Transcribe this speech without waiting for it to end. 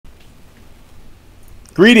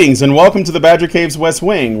Greetings and welcome to the Badger Cave's West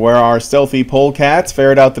Wing, where our stealthy polecats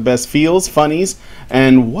ferret out the best feels, funnies,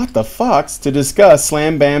 and what the fucks to discuss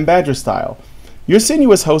Slam Bam Badger style. Your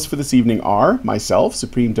sinuous hosts for this evening are myself,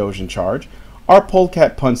 Supreme Doge in Charge, our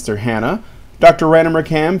polecat punster Hannah, Dr. Random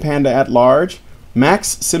Rackham, Panda at Large, Max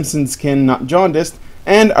Simpson's kin not jaundiced,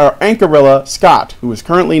 and our anchorilla Scott, who is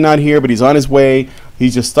currently not here but he's on his way.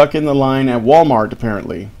 He's just stuck in the line at Walmart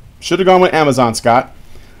apparently. Should have gone with Amazon, Scott.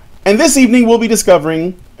 And this evening we'll be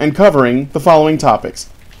discovering and covering the following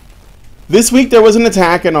topics. This week there was an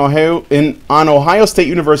attack on Ohio State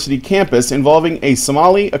University campus involving a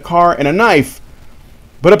Somali, a car, and a knife.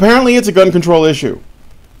 But apparently it's a gun control issue.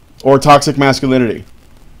 Or toxic masculinity.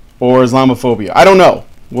 Or Islamophobia. I don't know.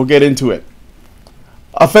 We'll get into it.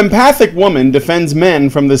 A fempathic woman defends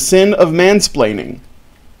men from the sin of mansplaining.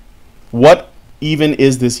 What even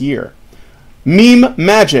is this year? Meme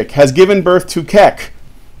magic has given birth to Kek,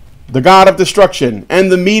 the god of destruction, and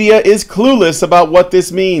the media is clueless about what this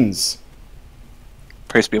means.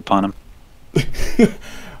 Praise be upon him.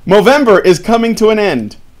 Movember is coming to an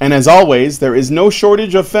end, and as always, there is no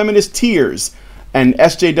shortage of feminist tears and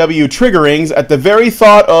SJW triggerings at the very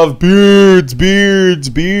thought of beards, beards,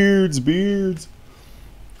 beards, beards.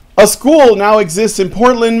 A school now exists in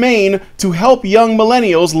Portland, Maine to help young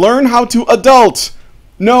millennials learn how to adult.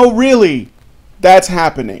 No, really, that's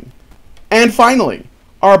happening. And finally,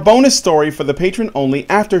 our bonus story for the patron-only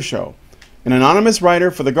after show. An anonymous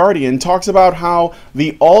writer for The Guardian talks about how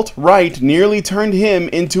the alt-right nearly turned him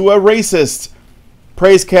into a racist.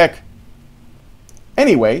 Praise Kek.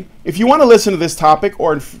 Anyway, if you want to listen to this topic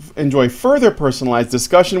or enjoy further personalized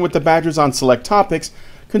discussion with the Badgers on select topics,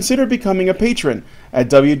 consider becoming a patron at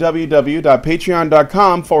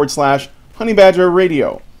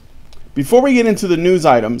www.patreon.com/honeybadgerradio. Before we get into the news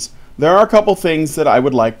items, there are a couple things that I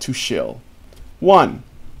would like to shill. 1.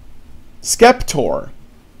 Skeptorr,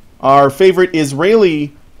 our favorite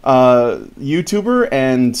Israeli YouTuber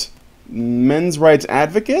and men's rights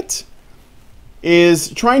advocate,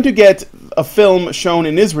 is trying to get a film shown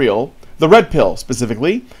in Israel, the Red Pill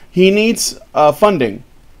specifically. He needs funding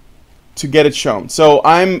to get it shown. So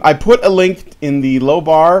I put a link in the low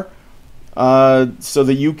bar so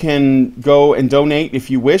that you can go and donate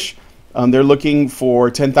if you wish. They're looking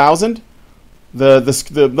for $10,000.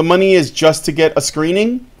 The money is just to get a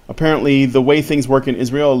screening. Apparently, the way things work in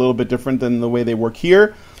Israel a little bit different than the way they work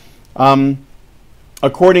here.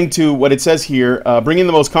 According to what it says here, bringing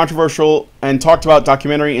the most controversial and talked about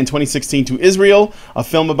documentary in 2016 to Israel, a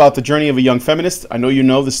film about the journey of a young feminist. I know you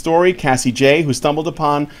know the story, Cassie J, who stumbled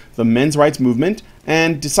upon the men's rights movement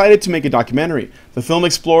and decided to make a documentary. The film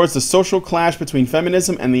explores the social clash between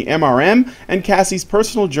feminism and the MRM and Cassie's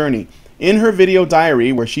personal journey. In her video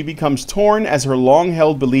diary, where she becomes torn as her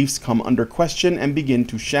long-held beliefs come under question and begin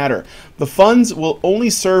to shatter. The funds will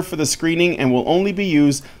only serve for the screening and will only be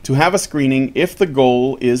used to have a screening if the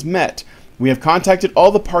goal is met. We have contacted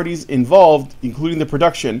all the parties involved, including the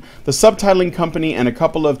production, the subtitling company, and a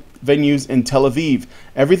couple of venues in Tel Aviv.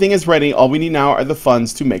 Everything is ready. All we need now are the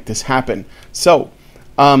funds to make this happen. So,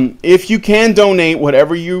 if you can donate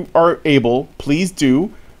whatever you are able, please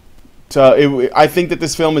do. I think that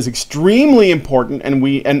this film is extremely important,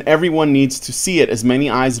 and everyone needs to see it, as many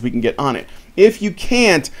eyes as we can get on it. If you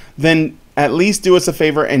can't, then at least do us a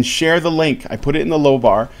favor and share the link. I put it in the low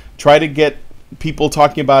bar. Try to get people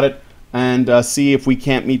talking about it and see if we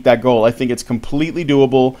can't meet that goal. I think it's completely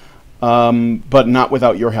doable, but not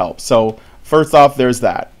without your help. So first off, there's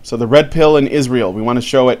that. So the Red Pill in Israel, we want to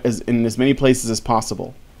show it in as many places as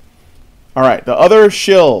possible. All right, the other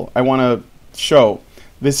shill I want to show.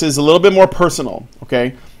 This is a little bit more personal,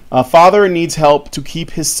 okay? A father needs help to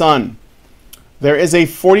keep his son. There is a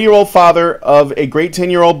 40-year-old father of a great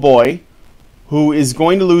 10-year-old boy who is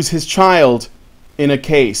going to lose his child in a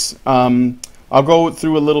case. I'll go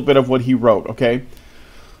through a little bit of what he wrote, okay?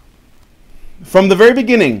 From the very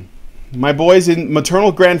beginning, my boy's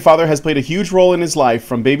maternal grandfather has played a huge role in his life,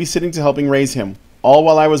 from babysitting to helping raise him, all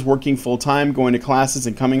while I was working full-time, going to classes,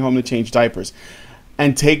 and coming home to change diapers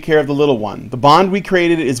and take care of the little one. The bond we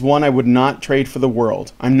created is one I would not trade for the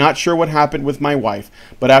world. I'm not sure what happened with my wife,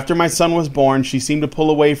 but after my son was born, she seemed to pull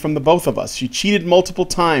away from the both of us. She cheated multiple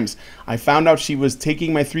times. I found out she was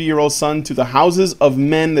taking my 3-year-old son to the houses of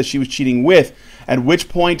men that she was cheating with, at which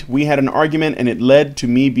point we had an argument and it led to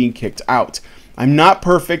me being kicked out. I'm not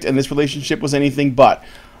perfect and this relationship was anything but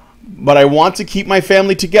I want to keep my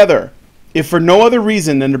family together, if for no other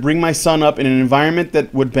reason than to bring my son up in an environment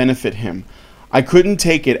that would benefit him. I couldn't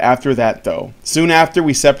take it after that, though. Soon after,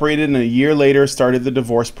 we separated, and a year later started the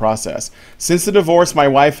divorce process. Since the divorce, my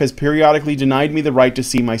wife has periodically denied me the right to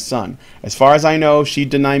see my son. As far as I know, she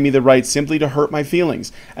denied me the right simply to hurt my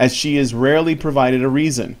feelings, as she has rarely provided a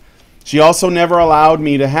reason. She also never allowed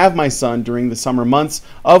me to have my son during the summer months,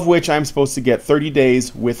 of which I am supposed to get 30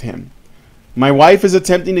 days with him. My wife is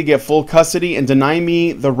attempting to get full custody and deny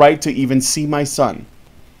me the right to even see my son.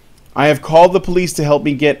 I have called the police to help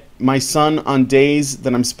me get my son on days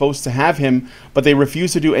that I'm supposed to have him, but they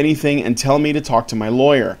refuse to do anything and tell me to talk to my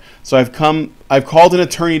lawyer. So I've called an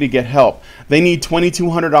attorney to get help. They need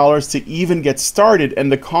 $2,200 to even get started, and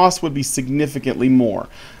the cost would be significantly more.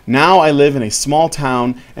 Now I live in a small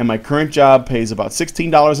town, and my current job pays about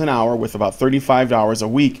 $16 an hour with about $35 a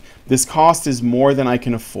week. This cost is more than I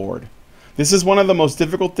can afford. This is one of the most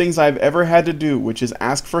difficult things I've ever had to do, which is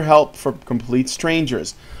ask for help from complete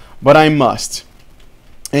strangers. But I must.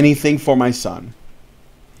 Anything for my son.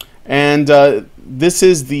 And this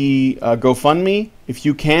is the GoFundMe. If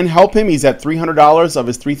you can help him, he's at $300 of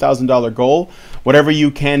his $3,000 goal. Whatever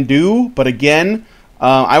you can do. But again,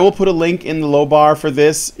 I will put a link in the low bar for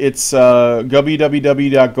this. It's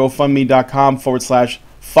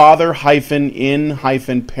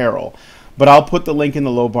www.gofundme.com/father-in-peril. But I'll put the link in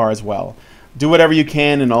the low bar as well. Do whatever you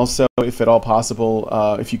can, and also, if at all possible,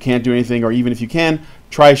 if you can't do anything, or even if you can,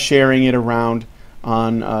 try sharing it around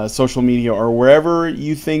on social media or wherever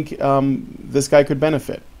you think this guy could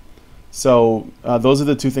benefit. So those are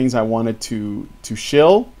the two things I wanted to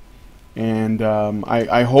shill, and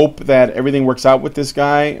I hope that everything works out with this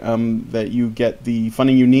guy, that you get the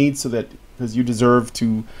funding you need, so that, because you deserve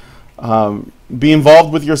to be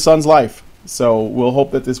involved with your son's life. So we'll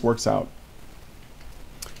hope that this works out.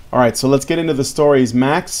 All right, so let's get into the stories.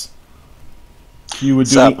 Max, you would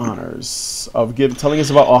do the honors of telling us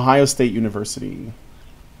about Ohio State University.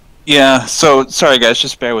 Yeah, so sorry guys,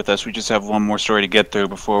 just bear with us. We just have one more story to get through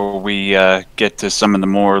before we get to some of the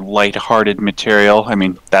more lighthearted material. I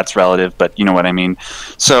mean, that's relative, but you know what I mean.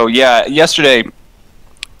 So yeah, yesterday,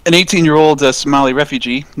 an 18-year-old Somali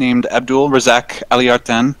refugee named Abdul Razak Ali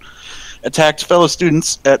Artan attacked fellow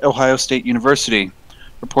students at Ohio State University.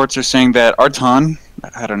 Reports are saying that Artan,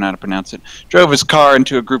 I don't know how to pronounce it, drove his car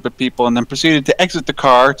into a group of people and then proceeded to exit the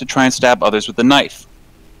car to try and stab others with a knife.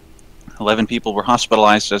 11 people were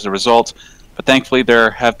hospitalized as a result, but thankfully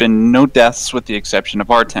there have been no deaths with the exception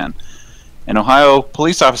of Artan. An Ohio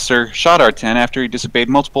police officer shot Artan after he disobeyed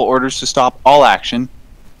multiple orders to stop all action.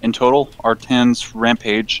 In total, Artan's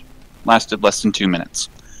rampage lasted less than 2 minutes.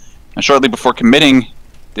 Now, shortly before committing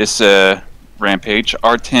this rampage,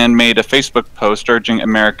 Artan made a Facebook post urging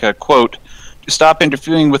America, quote, to stop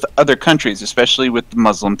interfering with other countries, especially with the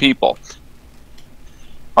Muslim people.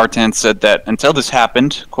 Artan said that until this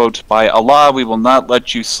happened, quote, by Allah, we will not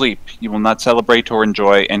let you sleep. You will not celebrate or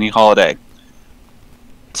enjoy any holiday.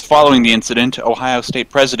 Following the incident, Ohio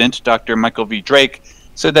State President Dr. Michael V. Drake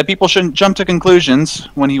said that people shouldn't jump to conclusions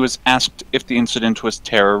when he was asked if the incident was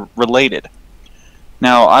terror-related.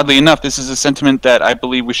 Now, oddly enough, this is a sentiment that I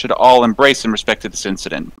believe we should all embrace in respect to this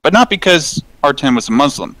incident, but not because Artan was a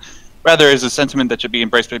Muslim. Rather, is a sentiment that should be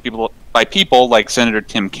embraced by people like Senator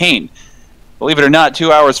Tim Kaine. Believe it or not,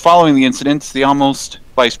 2 hours following the incident, the almost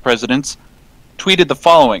vice president tweeted the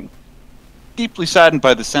following: deeply saddened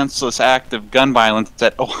by the senseless act of gun violence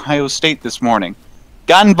at Ohio State this morning.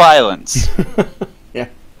 Gun violence. Yeah.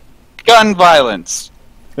 Gun violence.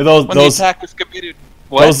 Those the attack was committed.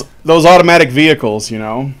 What? Those automatic vehicles, you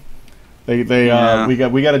know, we got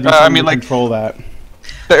to do something to control that.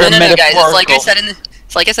 No, guys.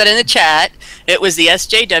 It's like I said in the chat. It was the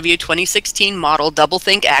SJW 2016 model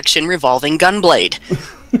doublethink action revolving gunblade.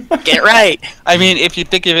 Get it right. I mean, if you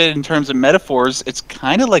think of it in terms of metaphors, it's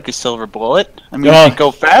kind of like a silver bullet. I mean, if you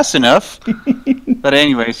go fast enough. But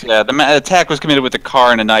anyways, yeah, the attack was committed with a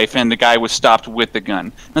car and a knife, and the guy was stopped with the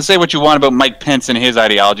gun. Now, say what you want about Mike Pence and his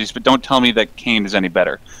ideologies, but don't tell me that Kaine is any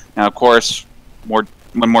better. Now, of course, when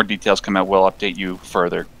more details come out, we'll update you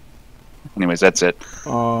further. Anyways, that's it.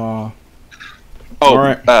 All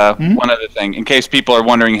right. One other thing. In case people are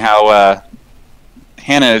wondering how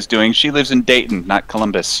Hannah is doing, she lives in Dayton, not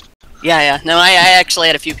Columbus. Yeah. No, I actually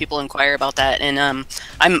had a few people inquire about that, and I'm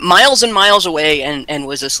miles and miles away and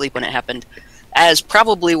was asleep when it happened, as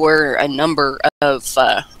probably were a number of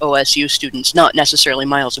OSU students, not necessarily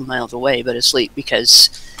miles and miles away, but asleep, because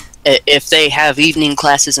if they have evening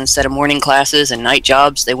classes instead of morning classes and night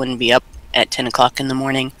jobs, they wouldn't be up at 10 o'clock in the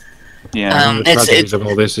morning. Yeah, the tragedies of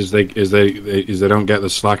all this is they don't get the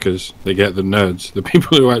slackers, they get the nerds, the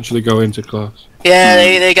people who actually go into class. Yeah,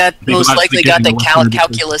 they got most likely got the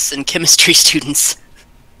calculus and chemistry students.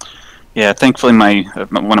 Yeah, thankfully,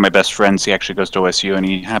 one of my best friends, he actually goes to OSU, and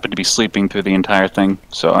he happened to be sleeping through the entire thing.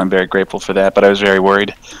 So I'm very grateful for that. But I was very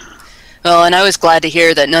worried. Well, and I was glad to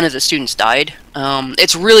hear that none of the students died.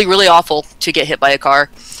 It's really, really awful to get hit by a car,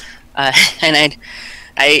 and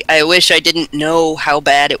I wish I didn't know how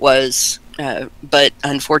bad it was. But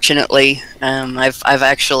unfortunately, I've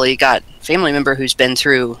actually got a family member who's been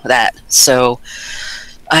through that. So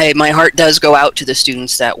my heart does go out to the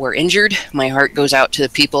students that were injured. My heart goes out to the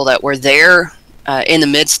people that were there in the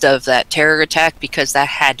midst of that terror attack, because that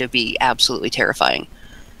had to be absolutely terrifying.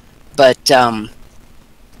 But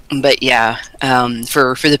yeah,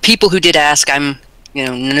 for the people who did ask, I'm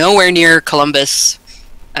nowhere near Columbus.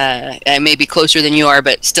 I may be closer than you are,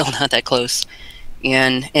 but still not that close.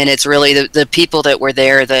 And it's really the people that were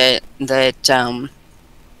there that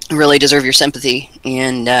really deserve your sympathy.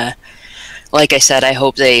 And like I said, I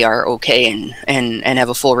hope they are okay and have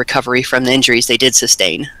a full recovery from the injuries they did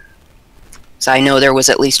sustain. So I know there was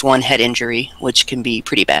at least one head injury, which can be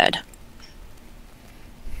pretty bad.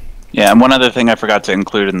 Yeah, and one other thing I forgot to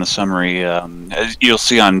include in the summary, as you'll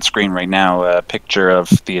see on screen right now, a picture of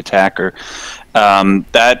the attacker.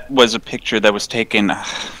 That was a picture that was taken.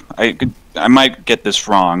 I might get this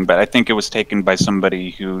wrong, but I think it was taken by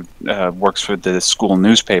somebody who works for the school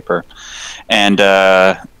newspaper, and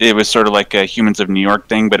it was sort of like a Humans of New York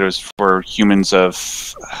thing, but it was for humans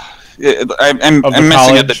of. I'm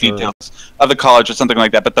messing up the details of the college or something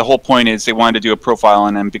like that, but the whole point is they wanted to do a profile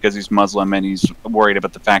on him because he's Muslim, and he's worried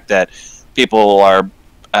about the fact that people are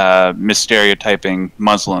misstereotyping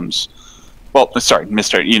Muslims. Well, sorry,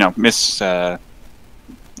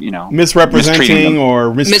 misrepresenting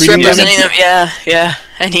or mistreating them. Yeah,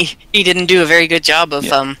 and he didn't do a very good job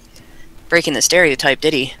of breaking the stereotype,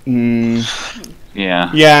 did he?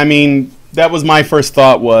 Yeah, I mean, that was my first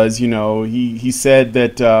thought. Was he said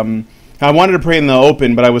that I wanted to pray in the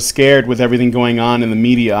open, but I was scared with everything going on in the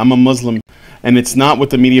media. I'm a Muslim, and it's not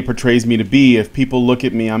what the media portrays me to be. If people look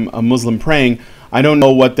at me, I'm a Muslim praying, I don't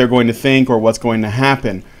know what they're going to think or what's going to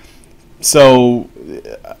happen. So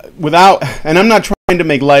and I'm not trying to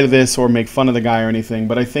make light of this or make fun of the guy or anything,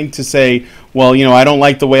 but I think to say, well, I don't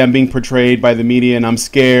like the way I'm being portrayed by the media, and I'm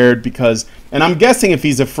scared because, and I'm guessing if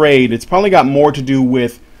he's afraid, it's probably got more to do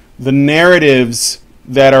with the narratives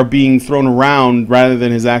that are being thrown around rather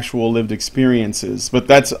than his actual lived experiences. But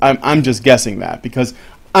I'm just guessing that, because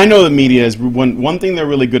I know the media is one thing they're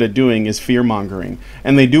really good at doing is fear mongering,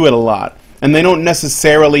 and they do it a lot. And they don't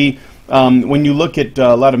necessarily, when you look at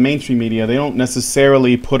a lot of mainstream media, they don't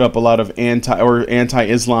necessarily put up a lot of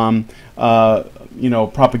anti-Islam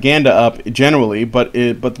propaganda up generally.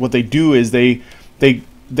 But what they do is they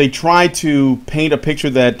try to paint a picture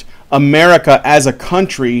that America as a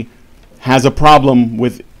country has a problem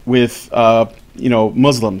with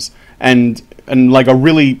Muslims, and like a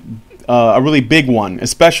really big one,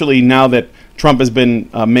 especially now that Trump has been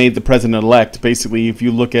made the president-elect. Basically, if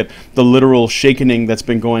you look at the literal shakening that's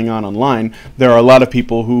been going on online, there are a lot of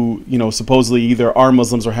people who supposedly either are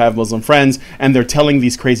Muslims or have Muslim friends, and they're telling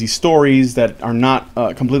these crazy stories that are not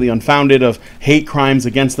completely unfounded, of hate crimes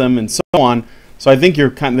against them and so on. So I think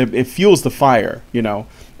it fuels the fire,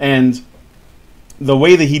 and the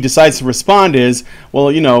way that he decides to respond is, well,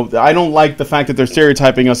 I don't like the fact that they're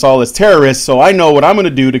stereotyping us all as terrorists, so I know what I'm going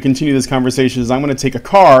to do to continue this conversation is I'm going to take a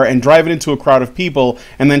car and drive it into a crowd of people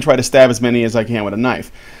and then try to stab as many as I can with a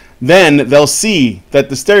knife. Then they'll see that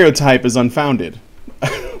the stereotype is unfounded.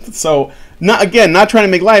 So, not trying to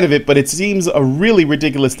make light of it, but it seems a really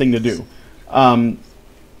ridiculous thing to do.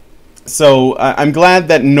 So I'm glad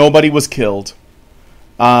that nobody was killed.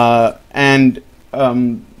 And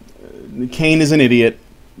Kane is an idiot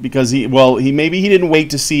because he maybe he didn't wait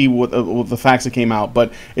to see what the facts that came out,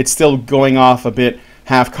 but it's still going off a bit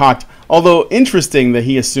half-cocked. Although interesting that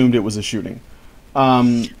he assumed it was a shooting.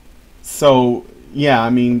 So yeah, I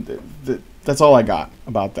mean that's all I got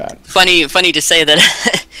about that. Funny to say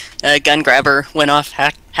that a gun grabber went off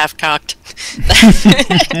half-cocked.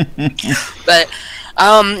 But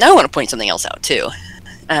I want to point something else out too,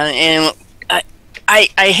 and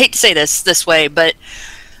I hate to say this way, but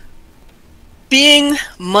being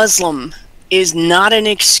Muslim is not an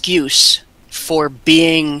excuse for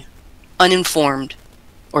being uninformed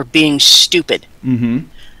or being stupid. Mm-hmm.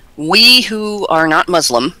 We who are not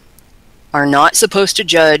Muslim are not supposed to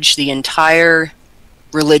judge the entire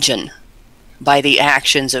religion by the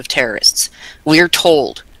actions of terrorists. We're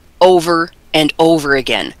told over and over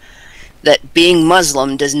again that being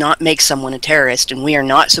Muslim does not make someone a terrorist, and we are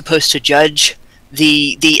not supposed to judge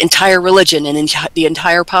the entire religion and the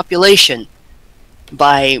entire population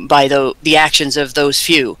by the actions of those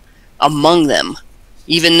few. Among them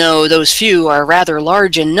Even though those few are rather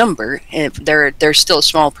large in number, they're still a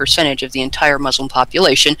small percentage of the entire Muslim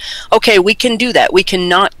population. Okay, we can do that. We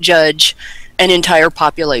cannot judge an entire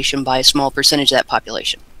population by a small percentage of that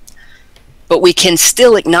population. But we can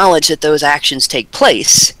still acknowledge that those actions take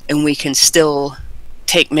place, and we can still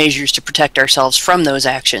take measures to protect ourselves from those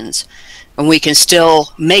actions. And we can still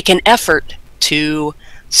make an effort to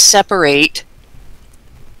separate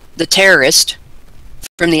the terrorist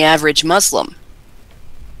from the average Muslim.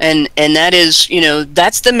 And that is,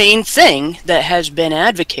 that's the main thing that has been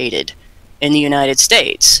advocated in the United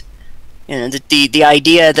States. The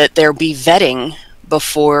idea that there be vetting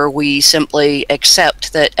before we simply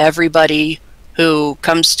accept that everybody who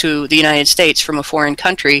comes to the United States from a foreign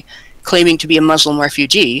country claiming to be a Muslim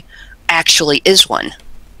refugee actually is one.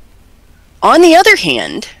 On the other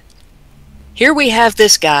hand, here we have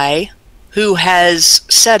this guy who has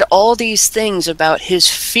said all these things about his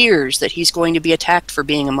fears that he's going to be attacked for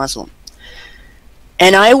being a Muslim.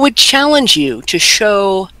 And I would challenge you to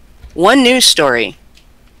show one news story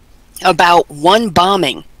about one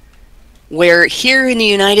bombing where here in the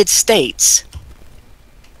United States,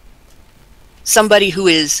 somebody who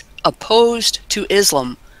is opposed to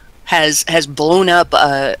Islam has blown up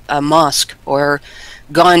a mosque or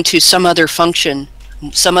gone to some other function,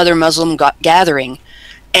 some other Muslim gathering,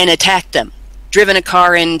 and attacked them, driven a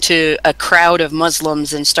car into a crowd of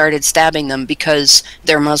Muslims and started stabbing them because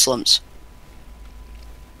they're Muslims.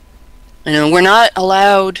 We're not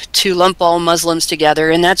allowed to lump all Muslims together,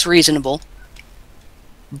 and that's reasonable.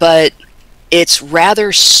 But it's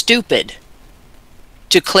rather stupid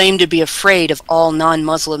to claim to be afraid of all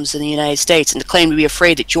non-Muslims in the United States and to claim to be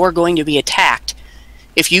afraid that you're going to be attacked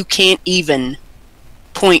if you can't even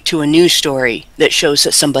point to a news story that shows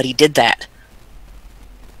that somebody did that.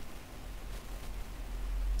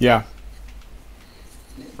 Yeah.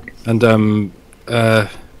 And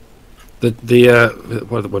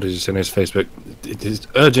what is it in his Facebook? It is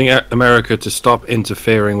urging America to stop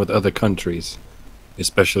interfering with other countries,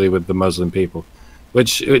 especially with the Muslim people,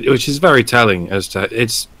 which is very telling as to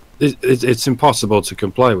it's impossible to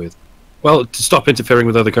comply with. Well, to stop interfering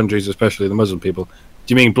with other countries, especially the Muslim people.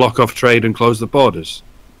 Do you mean block off trade and close the borders?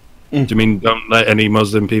 Do you mean don't let any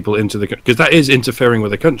Muslim people into the country? Because that is interfering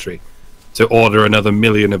with a country. To order another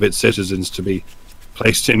million of its citizens to be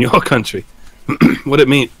placed in your country. What it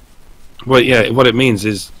means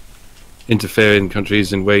is interfere in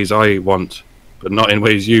countries in ways I want, but not in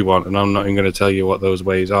ways you want, and I'm not even going to tell you what those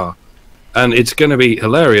ways are. And it's going to be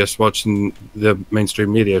hilarious watching the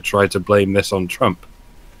mainstream media try to blame this on Trump,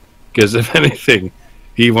 because if anything,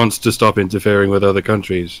 he wants to stop interfering with other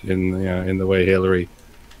countries in the way Hillary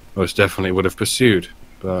most definitely would have pursued.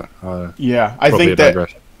 But I think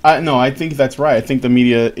that. No, I think that's right. I think the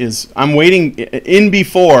media is... I'm waiting in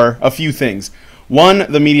before a few things.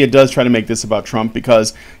 One, the media does try to make this about Trump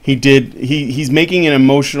because he's making an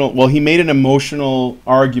emotional... Well, he made an emotional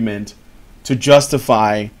argument to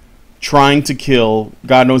justify trying to kill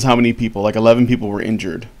God knows how many people. Like 11 people were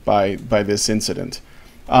injured by this incident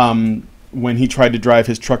when he tried to drive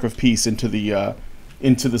his truck of peace into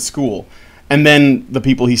the school. And then the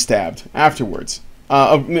people he stabbed afterwards.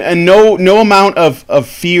 And no amount of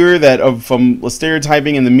fear from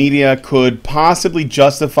stereotyping in the media could possibly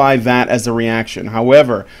justify that as a reaction.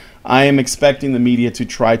 However, I am expecting the media to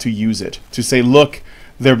try to use it to say, look,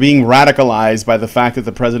 they're being radicalized by the fact that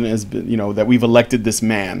the president is, that we've elected this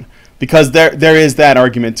man. Because there is that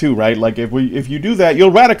argument too, right? Like if you do that, you'll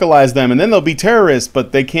radicalize them, and then they'll be terrorists,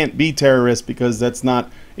 but they can't be terrorists because that's not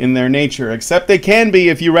in their nature. Except they can be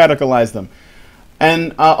if you radicalize them.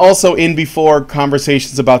 And also in before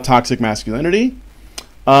conversations about toxic masculinity,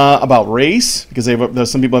 about race, because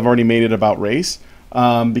some people have already made it about race,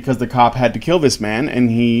 because the cop had to kill this man,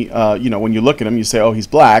 and he, when you look at him, you say, oh, he's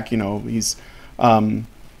black, he's,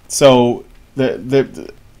 so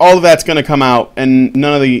all of that's going to come out, and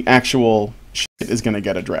none of the actual shit is going to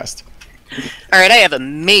get addressed. All right, I have a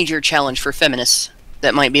major challenge for feminists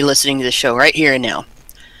that might be listening to this show right here and now.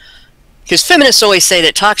 Because feminists always say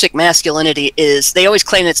that toxic masculinity is... They always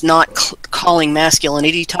claim it's not calling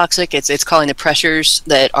masculinity toxic. It's calling the pressures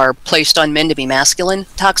that are placed on men to be masculine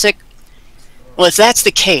toxic. Well, if that's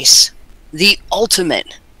the case, the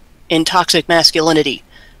ultimate in toxic masculinity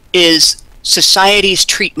is society's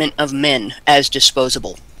treatment of men as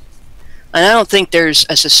disposable. And I don't think there's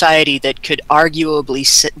a society that could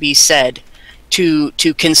arguably be said to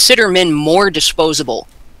consider men more disposable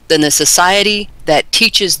than the society that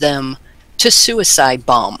teaches them to suicide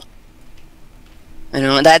bomb.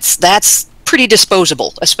 That's pretty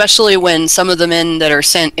disposable, especially when some of the men that are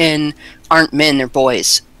sent in aren't men, they're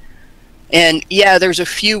boys. And yeah, there's a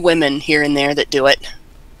few women here and there that do it,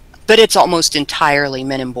 but it's almost entirely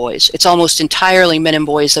men and boys. It's almost entirely men and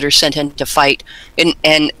boys that are sent in to fight,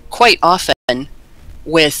 and quite often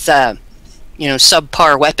with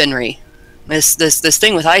subpar weaponry. This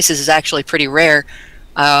thing with ISIS is actually pretty rare.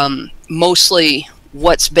 Mostly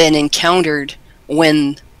what's been encountered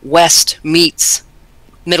when West meets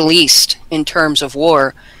Middle East in terms of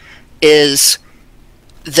war is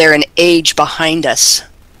they're an age behind us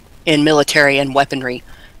in military and weaponry,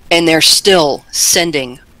 and they're still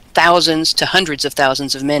sending thousands to hundreds of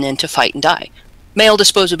thousands of men in to fight and die. Male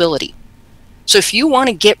disposability. So if you want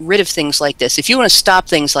to get rid of things like this, if you want to stop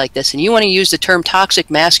things like this, and you want to use the term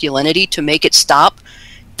toxic masculinity to make it stop,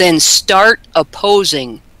 then start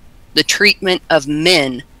opposing the treatment of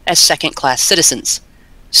men as second-class citizens.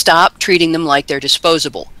 Stop treating them like they're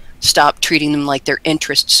disposable. Stop treating them like their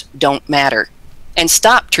interests don't matter. And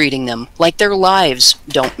stop treating them like their lives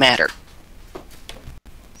don't matter.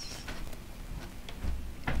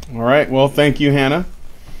 All right. Well, thank you, Hannah.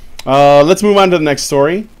 Let's move on to the next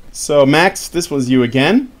story. So, Max, this was you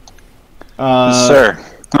again. Sir.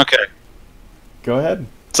 Okay. Go ahead.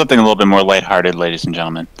 Something a little bit more lighthearted, ladies and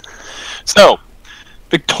gentlemen. So,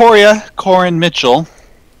 Victoria Corin Mitchell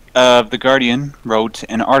of The Guardian wrote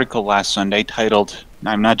an article last Sunday titled,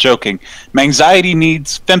 I'm not joking, Anxiety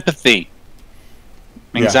Needs Empathy.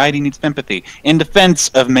 Anxiety needs empathy in defense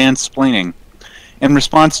of mansplaining. In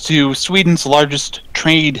response to Sweden's largest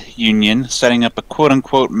trade union setting up a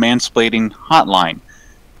quote-unquote mansplaining hotline.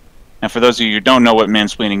 Now, for those of you who don't know what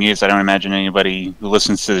mansplaining is, I don't imagine anybody who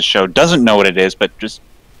listens to the show doesn't know what it is, but just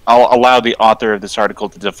I'll allow the author of this article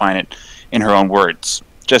to define it in her own words,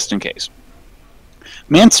 just in case.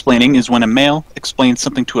 Mansplaining is when a male explains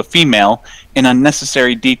something to a female in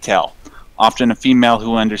unnecessary detail, often a female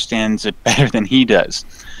who understands it better than he does.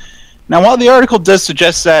 Now, while the article does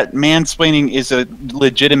suggest that mansplaining is a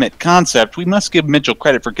legitimate concept, we must give Mitchell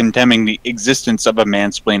credit for condemning the existence of a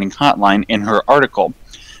mansplaining hotline in her article,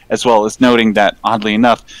 as well as noting that, oddly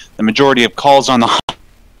enough, the majority of calls on the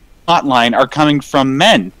hotline are coming from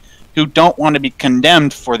men who don't want to be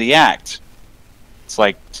condemned for the act. It's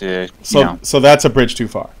like to, So that's a bridge too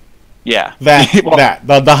far. Yeah. The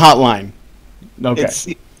hotline. Okay.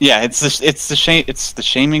 It's the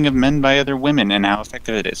shaming of men by other women and how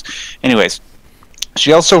effective it is. Anyways,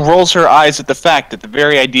 she also rolls her eyes at the fact that the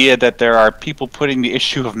very idea that there are people putting the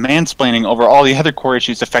issue of mansplaining over all the other core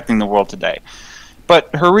issues affecting the world today. But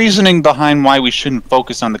her reasoning behind why we shouldn't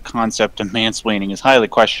focus on the concept of mansplaining is highly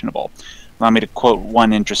questionable. Allow me to quote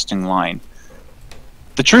one interesting line.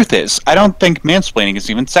 The truth is, I don't think mansplaining is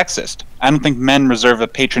even sexist. I don't think men reserve a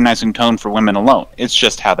patronizing tone for women alone. It's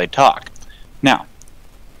just how they talk. Now,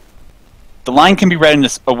 the line can be read in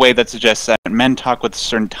a way that suggests that men talk with a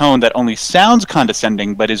certain tone that only sounds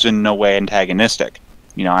condescending but is in no way antagonistic.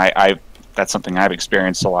 That's something I've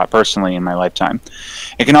experienced a lot personally in my lifetime.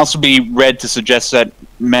 It can also be read to suggest that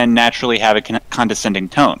men naturally have a condescending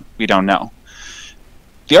tone. We don't know.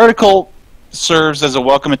 The article serves as a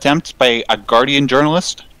welcome attempt by a Guardian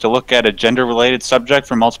journalist to look at a gender-related subject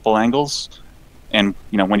from multiple angles. And,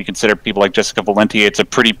 when you consider people like Jessica Valenti, it's a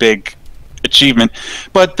pretty big achievement.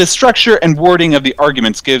 But the structure and wording of the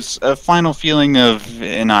arguments gives a final feeling of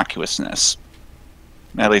innocuousness.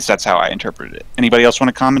 At least that's how I interpreted it. Anybody else want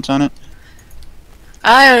to comment on it?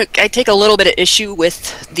 I take a little bit of issue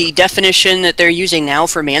with the definition that they're using now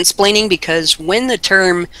for mansplaining, because when the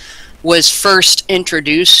term was first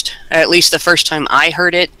introduced, at least the first time I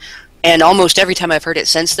heard it, and almost every time I've heard it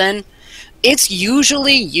since then, it's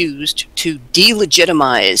usually used to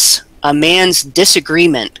delegitimize a man's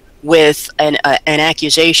disagreement with an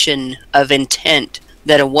accusation of intent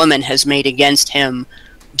that a woman has made against him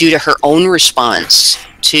due to her own response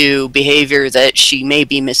to behavior that she may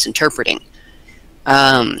be misinterpreting.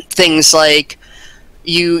 Things like,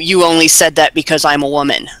 you only said that because I'm a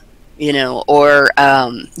woman, or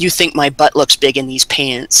you think my butt looks big in these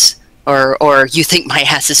pants, or you think my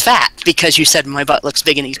ass is fat because you said my butt looks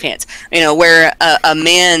big in these pants. Where a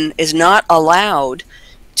man is not allowed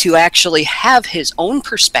to actually have his own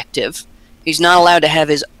perspective. He's not allowed to have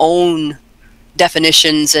his own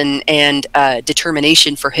definitions and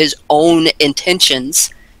determination for his own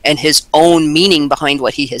intentions and his own meaning behind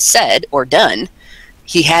what he has said or done.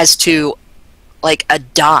 He has to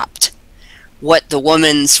adopt what the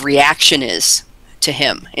woman's reaction is to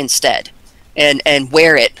him instead, and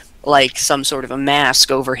wear it like some sort of a mask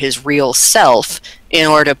over his real self in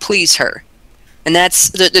order to please her. And that's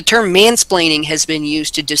the term mansplaining has been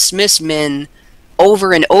used to dismiss men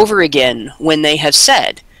over and over again when they have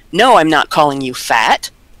said, no, I'm not calling you fat.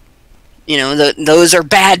 Those are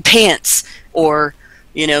bad pants. Or,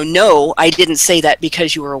 no, I didn't say that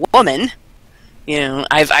because you were a woman. You know,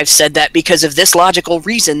 I've said that because of this logical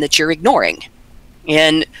reason that you're ignoring.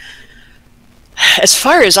 And as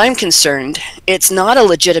far as I'm concerned, it's not a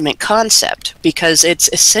legitimate concept, because it's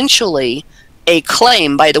essentially a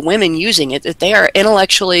claim by the women using it that they are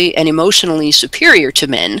intellectually and emotionally superior to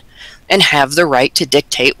men and have the right to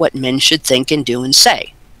dictate what men should think and do and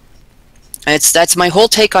say. That's my whole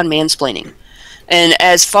take on mansplaining. And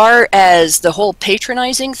as far as the whole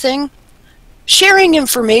patronizing thing, sharing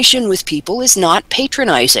information with people is not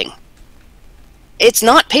patronizing. It's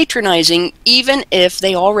not patronizing even if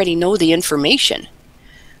they already know the information.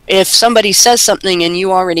 If somebody says something and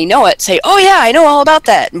you already know it, say, oh yeah, I know all about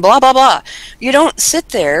that, and blah, blah, blah. You don't sit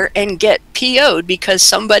there and get PO'd because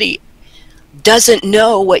somebody doesn't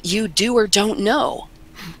know what you do or don't know.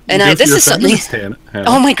 And this is something.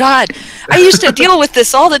 Oh my God, I used to deal with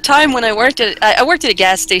this all the time when I worked at a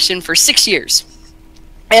gas station for 6 years,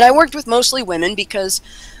 and I worked with mostly women because,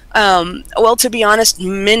 well, to be honest,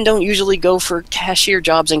 men don't usually go for cashier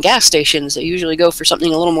jobs in gas stations. They usually go for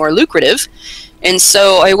something a little more lucrative. And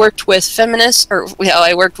so I worked with feminists,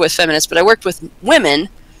 but I worked with women,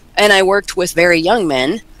 and I worked with very young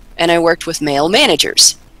men, and I worked with male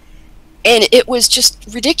managers. And it was just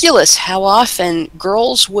ridiculous how often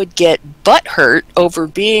girls would get butthurt over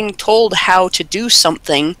being told how to do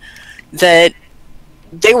something that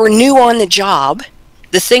they were new on the job.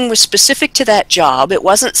 The thing was specific to that job. It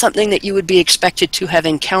wasn't something that you would be expected to have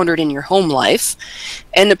encountered in your home life.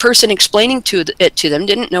 And the person explaining it to them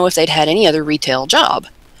didn't know if they'd had any other retail job.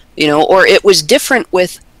 You know, or it was different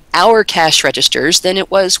with our cash registers than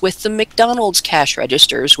it was with the McDonald's cash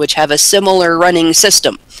registers, which have a similar running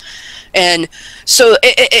system. And so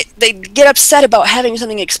they'd get upset about having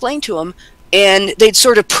something explained to them, and they'd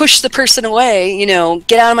sort of push the person away, you know,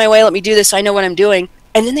 get out of my way, let me do this, I know what I'm doing.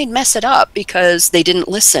 And then they'd mess it up because they didn't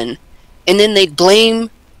listen. And then they'd blame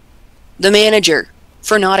the manager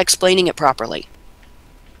for not explaining it properly.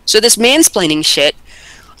 So this mansplaining shit,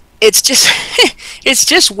 it's just it's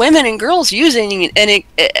just women and girls using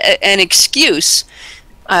an excuse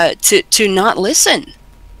to not listen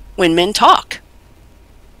when men talk.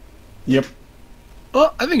 Yep.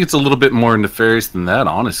 Well, I think it's a little bit more nefarious than that,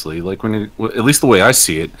 honestly. Like at least the way I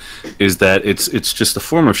see it, is that it's just a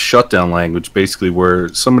form of shutdown language, basically, where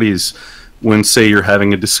when say you're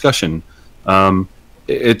having a discussion,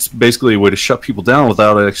 it's basically a way to shut people down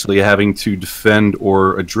without actually having to defend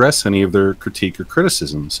or address any of their critique or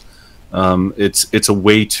criticisms. It's a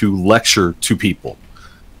way to lecture to people,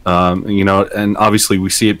 you know, and obviously we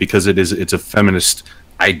see it because it's a feminist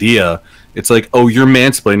idea. It's like, oh, you're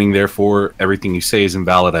mansplaining, therefore everything you say is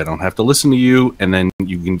invalid. I don't have to listen to you, and then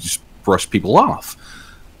you can just brush people off.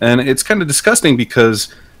 And it's kind of disgusting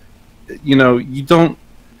because, you know, you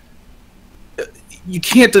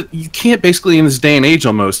can't basically, in this day and age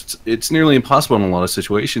almost, it's nearly impossible in a lot of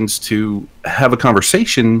situations to have a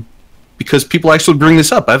conversation because people actually bring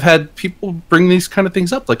this up. I've had people bring these kind of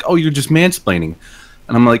things up, like, oh, you're just mansplaining.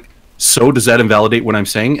 And I'm like, so does that invalidate what I'm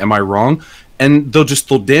saying? Am I wrong? And they'll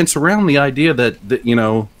dance around the idea that you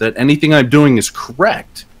know, that anything I'm doing is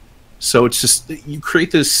correct. So it's just, you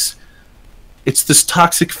create this, it's this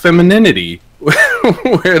toxic femininity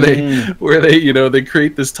where they you know, they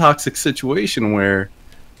create this toxic situation where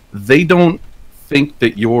they don't think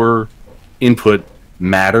that your input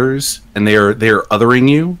matters, and they're othering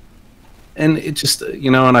you. And it just, you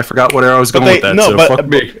know, and I forgot where I was going with that. No, so fuck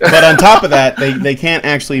me. But on top of that, they can't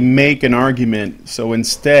actually make an argument. So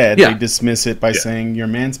instead, they dismiss it by saying you're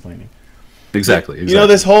mansplaining. Exactly. You know,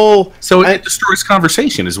 this whole it destroys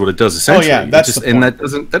conversation, is what it does essentially. Oh yeah, that's the point.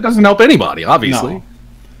 And that doesn't help anybody, obviously. No.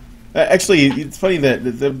 Actually, it's funny that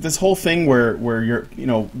this whole thing where you're, you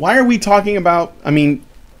know, why are we talking about? I mean,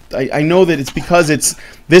 I know that it's because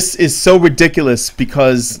this is so ridiculous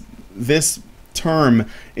because this term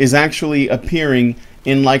is actually appearing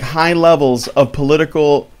in like high levels of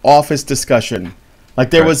political office discussion. Like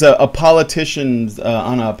there was a politician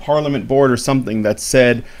on a parliament board or something that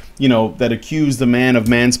said, you know, that accused a man of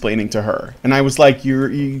mansplaining to her, and I was like,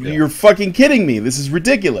 you're fucking kidding me. This is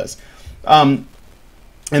ridiculous. And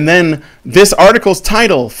then this article's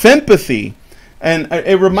title, Fempathy, and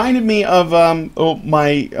it reminded me of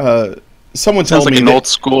someone told me sounds like an old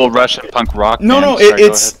school Russian punk rock band. No,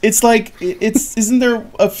 it's like isn't there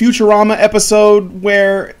a Futurama episode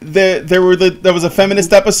where there was a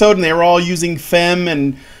feminist episode and they were all using femme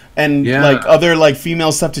and like other like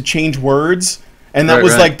female stuff to change words, and that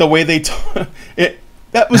was like the way they it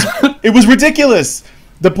was ridiculous.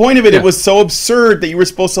 The point of it, it was so absurd that you were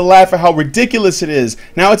supposed to laugh at how ridiculous it is.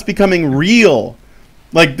 Now it's becoming real.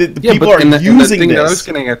 Like the people are using this. That I was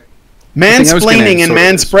getting at, Mansplaining and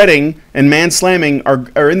manspreading and manslamming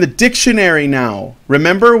are in the dictionary now.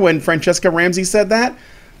 Remember when Francesca Ramsey said that?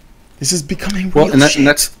 This is becoming real shit. And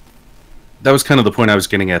that was kind of the point I was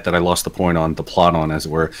getting at, that I lost the point on, the plot on, as it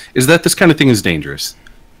were, is that this kind of thing is dangerous.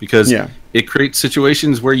 Because it creates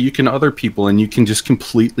situations where you can other people and you can just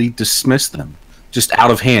completely dismiss them. Just out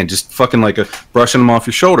of hand, just fucking like a brushing them off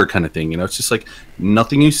your shoulder kind of thing. You know, it's just like,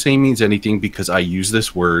 nothing you say means anything because I use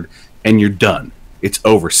this word, and you're done. It's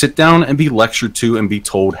over. Sit down and be lectured to and be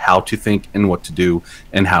told how to think and what to do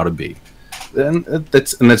and how to be. And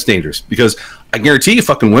that's dangerous, because I guarantee you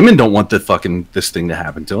fucking women don't want this thing to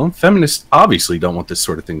happen to them. Feminists obviously don't want this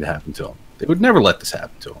sort of thing to happen to them. They would never let this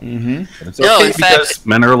happen to them. Mm-hmm. But it's okay because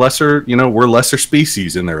men are lesser, we're lesser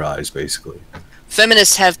species in their eyes, basically.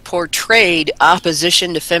 Feminists have portrayed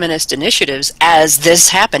opposition to feminist initiatives as this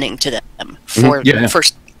happening to them for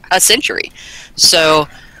a century. So,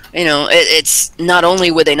 it's not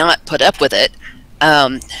only would they not put up with it,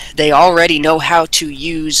 they already know how to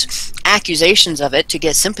use accusations of it to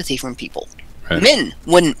get sympathy from people. Right. Men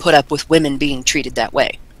wouldn't put up with women being treated that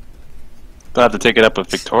way. They'll have to take it up with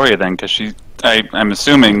Victoria then, because I'm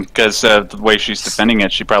assuming, because the way she's defending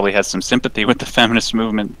it, she probably has some sympathy with the feminist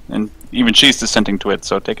movement, and even she's dissenting to it,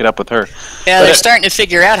 so take it up with her. Yeah, they're starting to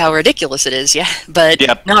figure out how ridiculous it is, but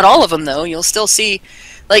not all of them, though. You'll still see,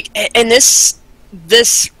 and this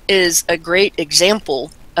is a great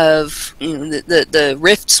example of the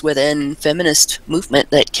rifts within feminist movement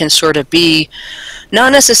that can sort of be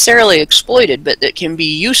not necessarily exploited, but that can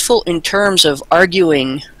be useful in terms of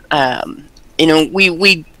arguing.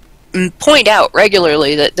 We point out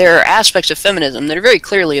regularly that there are aspects of feminism that are very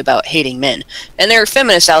clearly about hating men. And there are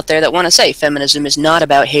feminists out there that want to say feminism is not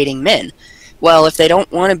about hating men. Well, if they don't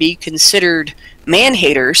want to be considered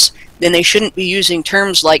man-haters, then they shouldn't be using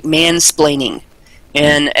terms like mansplaining.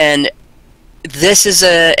 And this is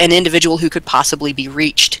an individual who could possibly be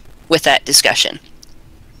reached with that discussion.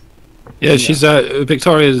 Yeah, she's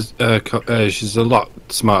Victoria's. She's a lot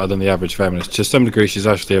smarter than the average feminist. To some degree, she's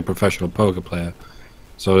actually a professional poker player,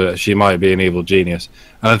 so she might be an evil genius.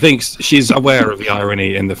 And I think she's aware of the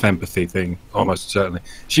irony in the fempathy thing, almost certainly.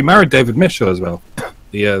 She married David Mitchell as well,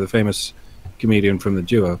 the famous comedian from the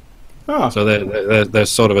Duo. Oh. So they're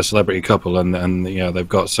sort of a celebrity couple, and they've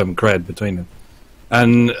got some cred between them.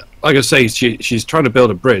 And like I say, she's trying to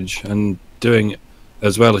build a bridge and doing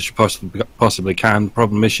as well as she possibly can. The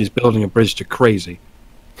problem is she's building a bridge to crazy.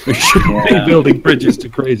 We shouldn't be building bridges to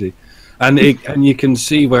crazy. And you can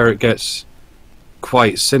see where it gets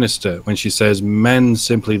quite sinister when she says men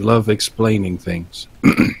simply love explaining things.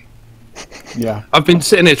 Yeah. I've been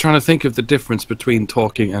sitting here trying to think of the difference between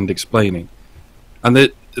talking and explaining. And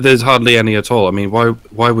there's hardly any at all. I mean,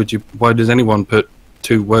 why does anyone put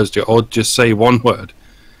two words to it, or just say one word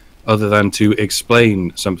other than to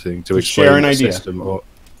explain something, to explain share an idea, system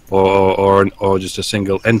or just a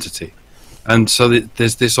single entity? And so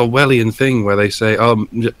there's this Orwellian thing where they say,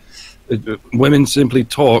 women simply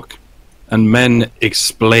talk and men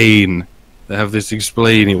explain. They have this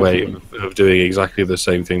explaining way of doing exactly the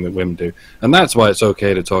same thing that women do. And that's why it's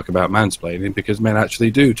okay to talk about mansplaining, because men actually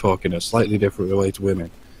do talk in a slightly different way to women.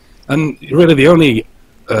 And really the only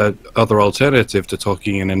other alternative to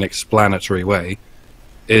talking in an explanatory way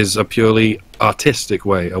is a purely artistic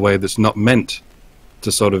way, a way that's not meant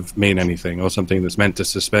to sort of mean anything, or something that's meant to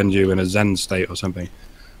suspend you in a Zen state or something.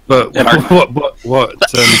 But what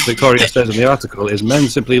Victoria says in the article is men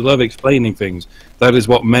simply love explaining things. That is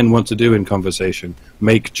what men want to do in conversation: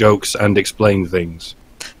 make jokes and explain things.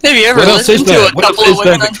 Have you ever listened to a couple of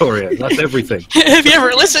women? Victoria? That's everything. Have you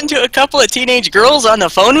ever listened to a couple of teenage girls on the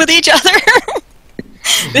phone with each other?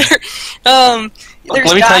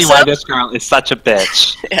 Let me tell you why this girl is such a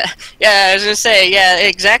bitch. Yeah, I was going to say,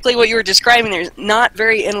 exactly what you were describing. There's not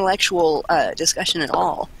very intellectual discussion at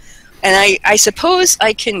all. And I suppose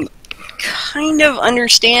I can kind of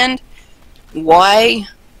understand why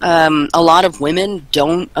a lot of women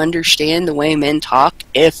don't understand the way men talk,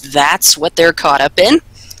 if that's what they're caught up in.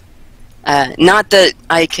 Not that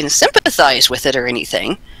I can sympathize with it or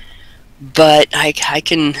anything, but I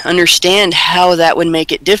can understand how that would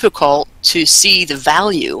make it difficult to see the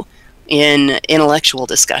value in intellectual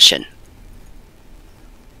discussion.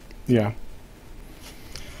 Yeah.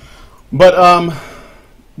 But a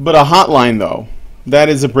hotline, though, that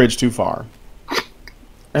is a bridge too far.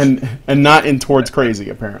 And not in towards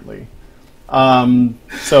crazy, apparently.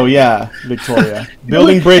 So yeah, Victoria.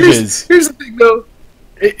 Building bridges. Here's the thing, though.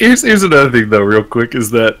 Here's another thing, though, real quick,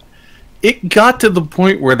 is that it got to the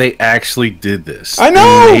point where they actually did this. I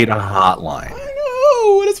know! They made a hotline. I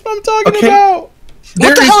know! That's what I'm talking about!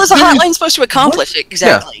 What the hell is a hotline supposed to accomplish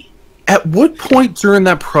exactly? At what point during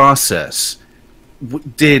that process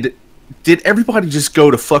did everybody just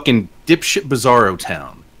go to fucking dipshit Bizarro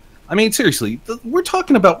Town? I mean, seriously, we're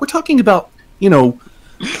talking about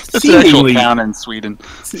It's an actual town in Sweden.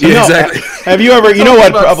 Yeah, exactly. Have you ever? You know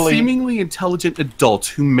what? Probably seemingly intelligent adults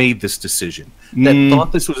who made this decision, that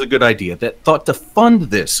thought this was a good idea, that thought to fund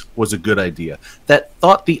this was a good idea, that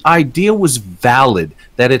thought the idea was valid,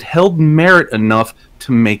 that it held merit enough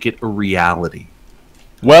to make it a reality.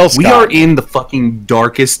 Well, Scott, we are in the fucking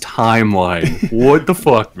darkest timeline. What the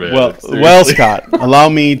fuck, man? Well, Scott, allow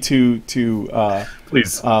me to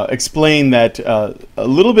please explain that a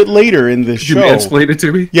little bit later in the show. You mansplain it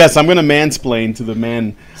to me? Yes, I'm going to mansplain to the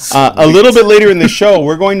men. A little bit later in the show,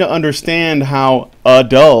 we're going to understand how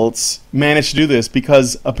adults manage to do this,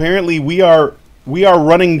 because apparently we are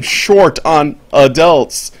running short on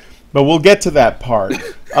adults. But we'll get to that part.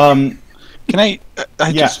 Can I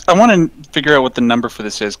want to figure out what the number for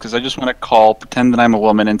this is, because I just want to pretend that I'm a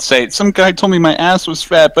woman and say, some guy told me my ass was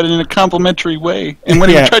fat, but in a complimentary way. And when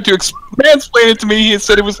he tried to mansplain it to me, he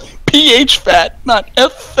said it was pH fat, not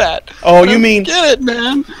F fat. Oh, you mean... Get it,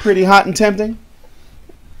 man. Pretty hot and tempting?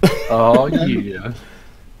 Oh, yeah.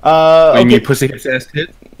 Okay. You mean pussy ass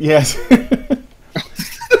tit? Yes.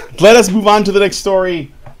 Let us move on to the next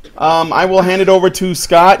story. I will hand it over to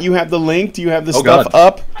Scott. You have the link. Do you have the stuff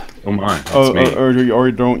up? Oh my!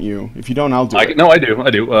 Or don't you? If you don't, I'll do it. No, I do.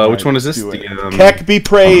 Which one is this? Kek Be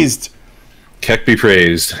Praised. Kek Be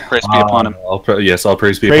Praised. Praise be upon him. All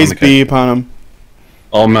praise be praise upon the be upon him.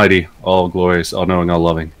 Almighty, all glorious, all knowing, all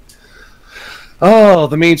loving. Oh,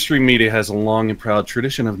 the mainstream media has a long and proud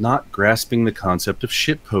tradition of not grasping the concept of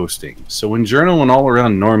shitposting. So when journal and all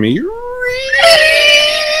around normie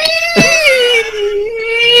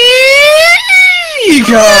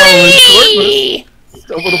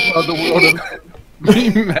stumbled upon the world of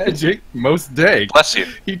meme magic most day. Bless you.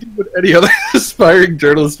 He did what any other aspiring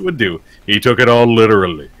journalist would do. He took it all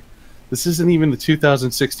literally. This isn't even the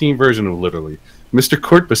 2016 version of literally. Mr.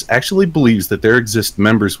 Corpus actually believes that there exist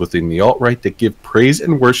members within the alt-right that give praise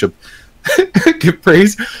and worship give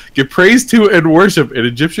praise to and worship an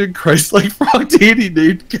Egyptian Christ-like frog deity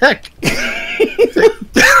named Kek.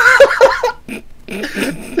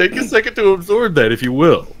 Take a second to absorb that, if you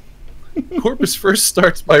will. Corpus first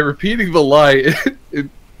starts by repeating the lie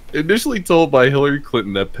initially told by Hillary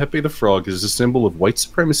Clinton that Pepe the Frog is a symbol of white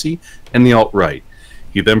supremacy and the alt-right.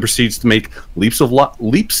 He then proceeds to make leaps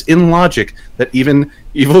in logic that even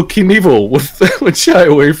Evel Knievel would shy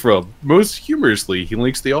away from. Most humorously, he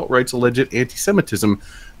links the alt-right's alleged anti-Semitism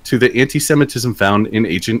to the anti-Semitism found in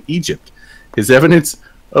ancient Egypt. His evidence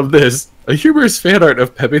of this, a humorous fan art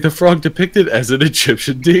of Pepe the Frog depicted as an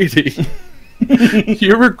Egyptian deity.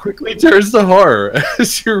 Humor quickly turns to horror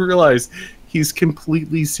as you realize he's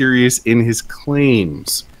completely serious in his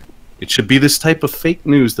claims. It should be this type of fake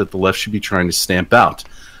news that the left should be trying to stamp out,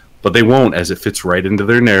 but they won't, as it fits right into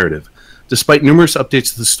their narrative. Despite numerous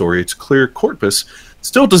updates to the story, it's clear Corpus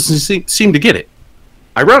still doesn't seem to get it.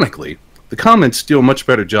 Ironically, the comments do a much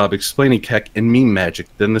better job explaining Kek and meme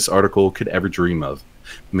magic than this article could ever dream of.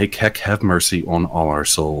 May Kek have mercy on all our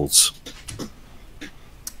souls.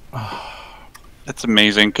 That's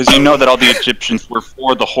amazing, because you know that all the Egyptians were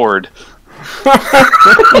for the Horde.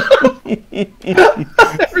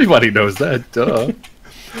 Everybody knows that, duh.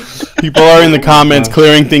 People are in the comments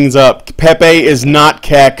clearing things up. Pepe is not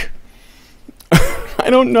Kek. I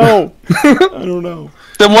don't know.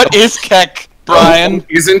 Then what is Kek, Brian?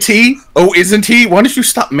 Isn't he? Isn't he? Why don't you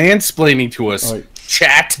stop mansplaining to us? Right.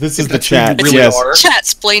 Chat. This is the chat. Really yes.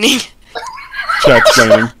 Chat-splaining.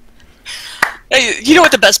 Chat-splaining. Hey, you know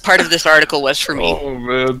what the best part of this article was for me? Oh,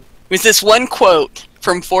 man. It was this one quote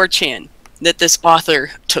from 4chan that this author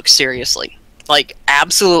took seriously. Like,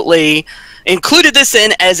 absolutely included this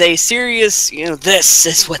in as a serious, this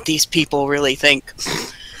is what these people really think.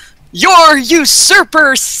 Your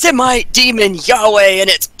usurper Semite demon Yahweh and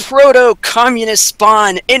its proto-communist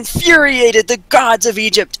spawn infuriated the gods of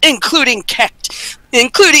Egypt, including Kek,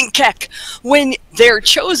 when their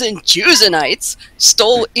chosen Jusanites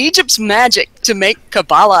stole Egypt's magic to make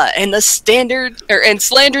Kabbalah and slandered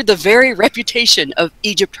the very reputation of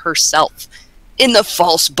Egypt herself in the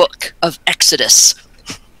false book of Exodus.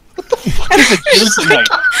 What the fuck is a Jusanite?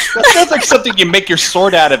 That sounds like something you make your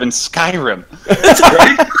sword out of in Skyrim.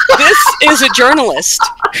 Right? This is a journalist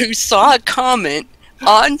who saw a comment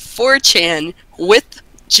on 4chan with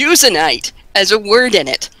Jusanite as a word in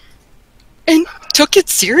it and took it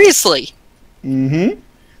seriously. Mm-hmm.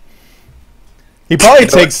 He probably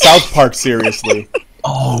takes South Park seriously.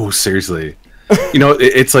 Oh, seriously. You know,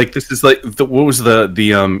 it's like, this is like, what was the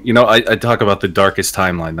you know, I talk about the darkest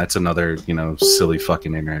timeline. That's another, you know, silly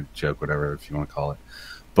fucking internet joke, whatever, if you want to call it.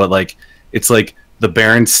 But like, it's like the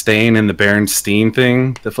Berenstain and the Berenstein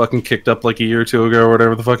thing that fucking kicked up like a year or two ago, or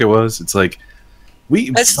whatever the fuck it was. It's like,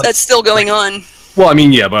 that's still going on. Well, I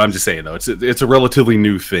mean, yeah, but I'm just saying though, it's a relatively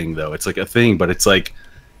new thing though. It's like a thing, but it's like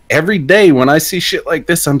every day when I see shit like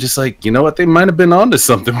this, I'm just like, you know what? They might have been onto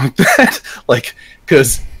something like that. Like,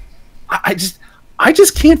 because I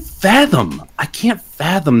just can't fathom. I can't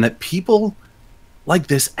fathom that people like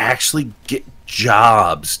this actually get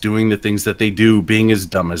jobs doing the things that they do, being as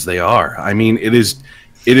dumb as they are. I mean, it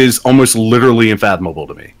is almost literally unfathomable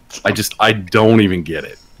to me. I don't even get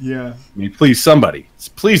it. Yeah. I mean, please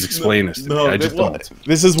explain this to me. I just don't.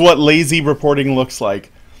 This is what lazy reporting looks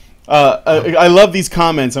like. I love these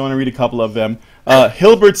comments. I want to read a couple of them.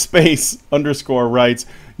 Hilbert Space _ writes,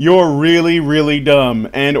 "You're really, really dumb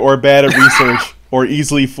and or bad at research or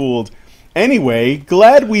easily fooled. Anyway,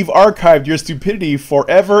 glad we've archived your stupidity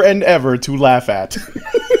forever and ever to laugh at."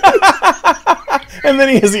 And then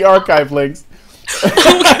he has the archive links.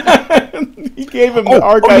 He gave him the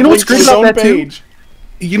archive links to his own page. Too?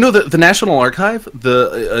 You know, the National Archive,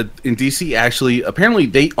 in DC, actually, apparently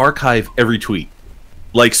they archive every tweet.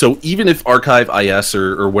 Like, so even if Archive IS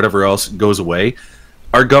or whatever else goes away,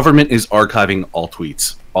 our government is archiving all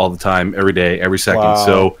tweets all the time, every day, every second. Wow.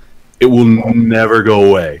 So it will never go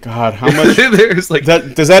away. God, how much? There's like,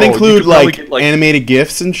 does that include like animated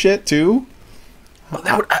GIFs and shit too?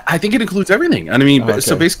 I think it includes everything. I mean, okay.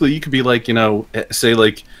 So basically, you could be like, you know, say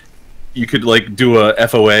like, you could like do a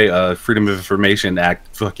FOA, Freedom of Information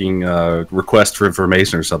Act, fucking request for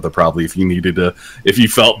information or something. Probably, if you needed to, if you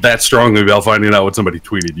felt that strongly about finding out what somebody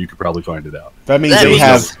tweeted, you could probably find it out. That means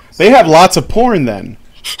they have lots of porn then,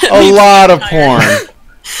 a lot of porn.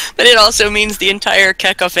 But it also means the entire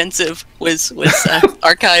Kek offensive was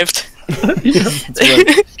archived.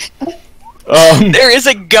 Right. There is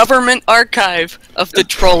a government archive of the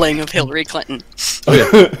trolling of Hillary Clinton. Oh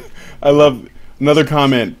yeah, I love another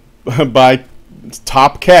comment by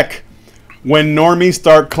Top Kek. "When normies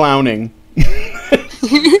start clowning." Normies,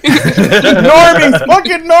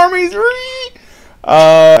 fucking normies.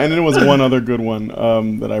 And then there was one other good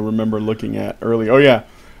one that I remember looking at earlier. Oh yeah,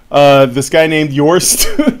 this guy named You're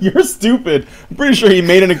Stupid. I'm pretty sure he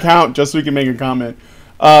made an account just so he can make a comment.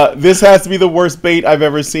 "This has to be the worst bait I've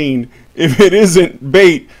ever seen. If it isn't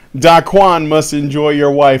bait, Daquan must enjoy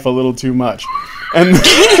your wife a little too much." And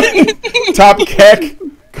Top Kek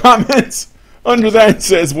comments under that and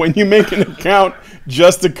says, "When you make an account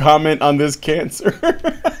just to comment on this cancer."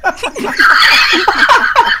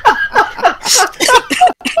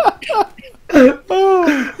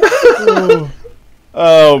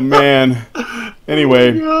 Oh man.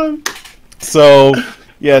 Anyway, so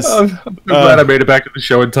yes, I'm glad I made it back to the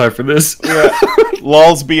show in time for this. Yeah,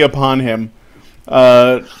 lols be upon him.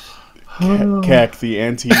 Kek,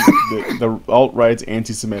 the alt-right's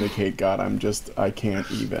anti-Semitic hate god. I can't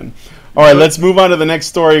even. All right, let's move on to the next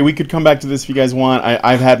story. We could come back to this if you guys want.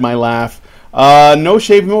 I've had my laugh. No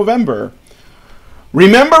Shave November.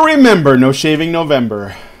 Remember, No Shaving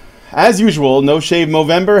November. As usual, No Shave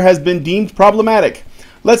November has been deemed problematic.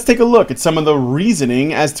 Let's take a look at some of the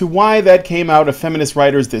reasoning as to why that came out of feminist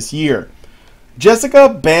writers this year.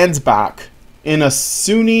 Jessica Bansbach, in a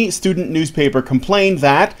SUNY student newspaper, complained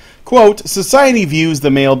that, quote, "Society views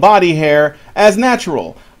the male body hair as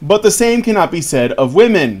natural, but the same cannot be said of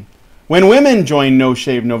women. When women join No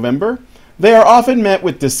Shave November, they are often met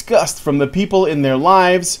with disgust from the people in their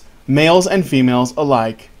lives, males and females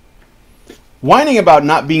alike." Whining about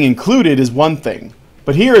not being included is one thing,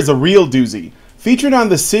 but here is a real doozy. Featured on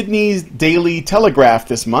the Sydney's Daily Telegraph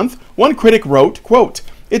this month, one critic wrote, quote,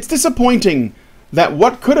 "It's disappointing that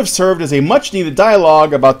what could have served as a much-needed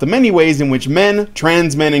dialogue about the many ways in which men,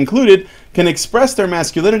 trans men included, can express their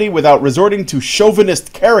masculinity without resorting to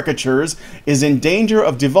chauvinist caricatures is in danger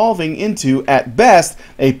of devolving into, at best,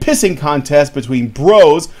 a pissing contest between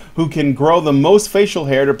bros who can grow the most facial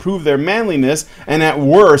hair to prove their manliness, and at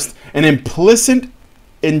worst, an implicit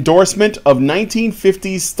endorsement of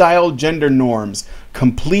 1950s style gender norms,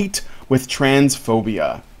 complete with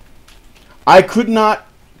transphobia. I could not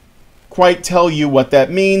quite tell you what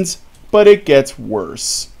that means, but it gets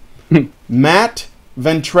worse. Matt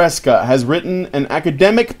Ventresca has written an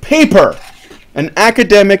academic paper,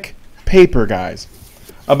 guys,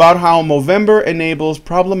 about how Movember enables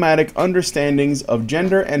problematic understandings of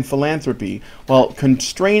gender and philanthropy while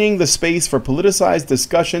constraining the space for politicized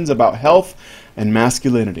discussions about health and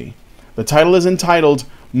masculinity. The title is entitled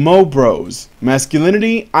Mo Bros,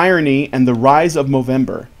 Masculinity, Irony, and the Rise of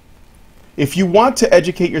Movember. If you want to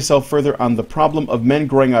educate yourself further on the problem of men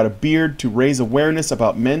growing out a beard to raise awareness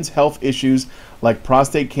about men's health issues like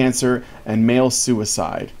prostate cancer and male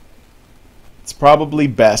suicide, it's probably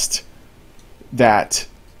best that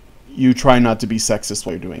you try not to be sexist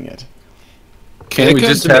while you're doing it. Can we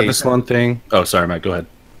just have this one thing? Oh, sorry, Matt, go ahead.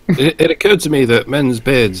 It occurred to me that men's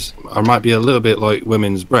beards might be a little bit like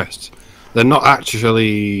women's breasts. They're not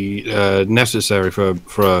actually necessary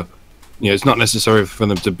for it's not necessary for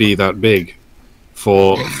them to be that big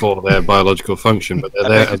for their biological function, but they're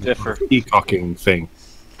there as a peacocking thing.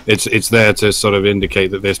 It's there to sort of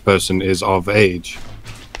indicate that this person is of age,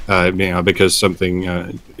 because something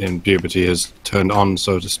in puberty has turned on,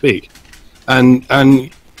 so to speak. And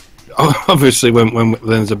obviously, when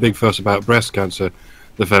there's a big fuss about breast cancer,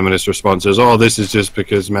 the feminist response is, "Oh, this is just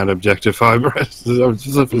because men objectify breasts."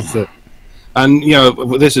 And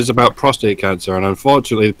this is about prostate cancer, and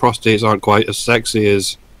unfortunately, prostates aren't quite as sexy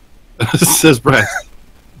as breasts.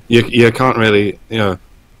 You can't really,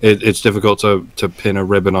 it's difficult to pin a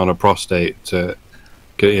ribbon on a prostate.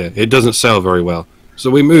 It doesn't sell very well. So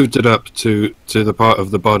we moved it up to the part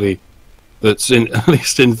of the body that's at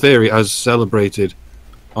least in theory as celebrated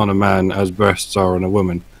on a man as breasts are on a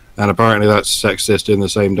woman, and apparently that's sexist in the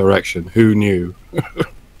same direction. Who knew?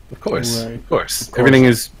 Of course, right. Of course. Everything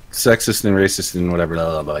is sexist and racist and whatever, blah,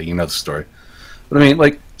 blah, blah. You know the story. But I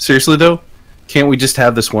mean, seriously though, can't we just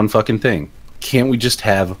have this one fucking thing? Can't we just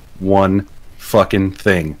have one fucking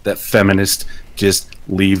thing that feminists just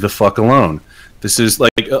leave the fuck alone? This is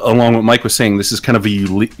along what Mike was saying, this is kind of a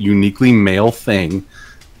uniquely male thing.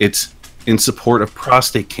 It's in support of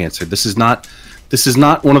prostate cancer. This is not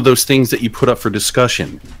one of those things that you put up for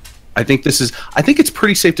discussion. I think it's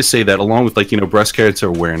pretty safe to say that, along with breast cancer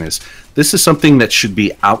awareness, this is something that should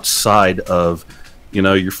be outside of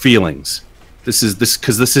your feelings. This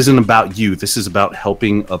isn't about you. This is about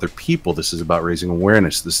helping other people. This is about raising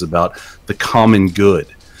awareness. This is about the common good.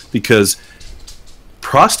 Because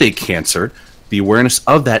prostate cancer, the awareness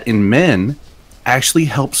of that in men actually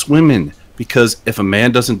helps women. Because if a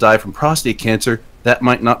man doesn't die from prostate cancer, that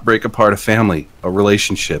might not break apart a family, a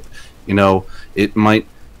relationship. It might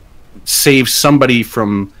save somebody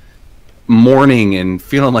from mourning and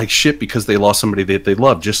feeling like shit because they lost somebody that they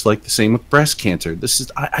love, just like the same with breast cancer.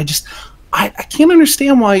 I can't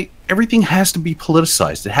understand why everything has to be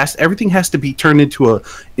politicized. Everything has to be turned into a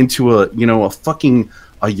fucking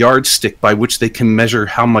yardstick by which they can measure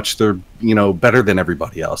how much they're better than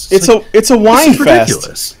everybody else. It's a wine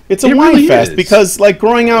fest. It's a wine fest because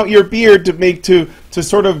growing out your beard to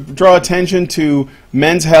sort of draw attention to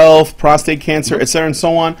men's health, prostate cancer, etc., and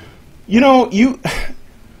so on.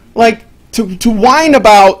 To whine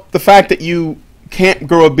about the fact that you can't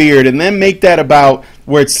grow a beard and then make that about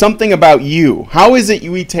where it's something about you. How is it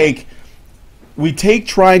we take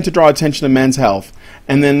trying to draw attention to men's health,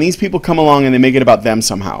 and then these people come along and they make it about them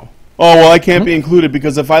somehow? Oh, well, I can't be included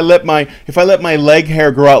because if I let my leg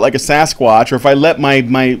hair grow out like a Sasquatch, or if I let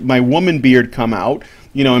my woman beard come out,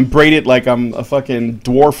 and braid it like I'm a fucking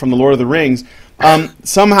dwarf from the Lord of the Rings,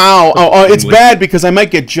 somehow it's bad because I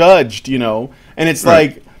might get judged, and it's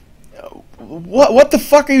right. What the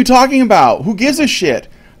fuck are you talking about? Who gives a shit?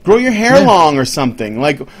 Grow your hair long or something,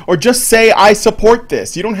 or just say I support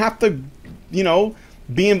this. You don't have to, be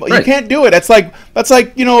right. You can't do it. That's like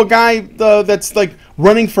a guy that's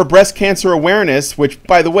running for breast cancer awareness, which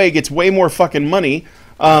by the way gets way more fucking money.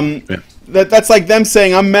 That's like them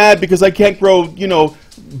saying I'm mad because I can't grow,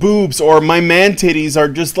 boobs, or my man titties are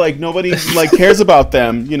just nobody cares about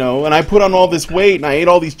them, and I put on all this weight and I ate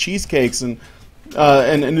all these cheesecakes and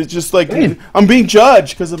it's just I'm being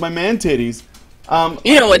judged because of my man titties.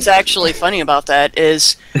 What's actually funny about that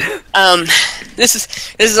is,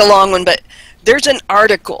 this is a long one, but there's an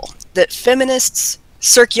article that feminists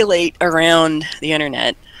circulate around the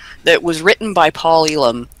internet that was written by Paul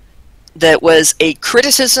Elam that was a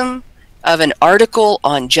criticism of an article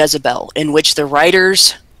on Jezebel in which the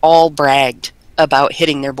writers all bragged about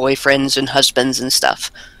hitting their boyfriends and husbands and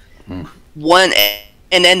stuff.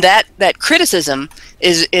 And then that criticism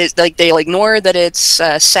is they'll ignore that it's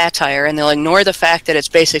satire, and they'll ignore the fact that it's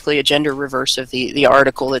basically a gender reverse of the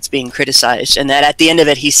article that's being criticized, and that at the end of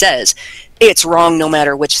it he says it's wrong no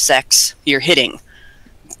matter which sex you're hitting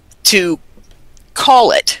to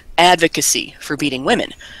call it advocacy for beating women.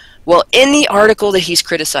 Well, in the article that he's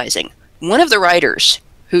criticizing, one of the writers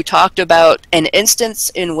who talked about an instance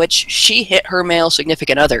in which she hit her male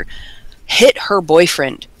significant other hit her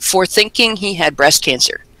boyfriend for thinking he had breast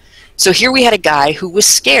cancer. So here we had a guy who was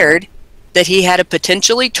scared that he had a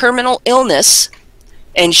potentially terminal illness,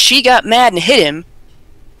 and she got mad and hit him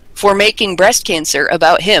for making breast cancer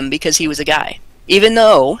about him because he was a guy. Even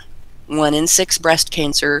though, 1 in 6 breast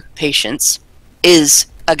cancer patients is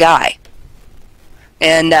a guy.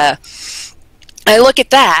 And I look at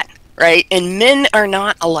that, right, and men are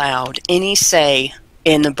not allowed any say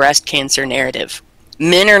in the breast cancer narrative.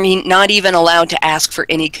 Men are not even allowed to ask for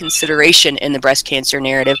any consideration in the breast cancer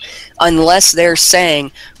narrative unless they're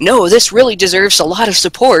saying, no, this really deserves a lot of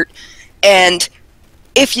support. And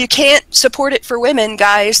if you can't support it for women,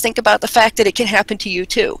 guys, think about the fact that it can happen to you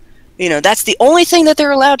too. You know, that's the only thing that they're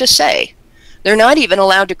allowed to say. They're not even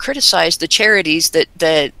allowed to criticize the charities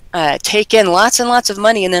that take in lots and lots of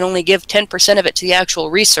money and then only give 10% of it to the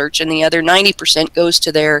actual research, and the other 90% goes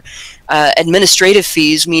to their administrative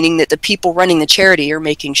fees, meaning that the people running the charity are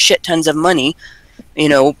making shit tons of money, you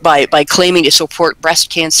know, by claiming to support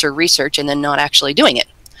breast cancer research and then not actually doing it.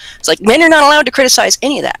 It's like men are not allowed to criticize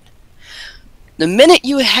any of that. The minute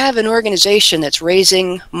you have an organization that's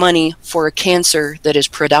raising money for a cancer that is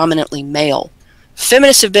predominantly male,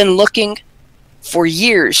 feminists have been looking for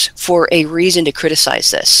years for a reason to criticize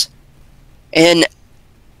this. And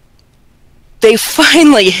they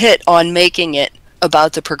finally hit on making it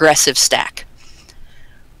about the progressive stack.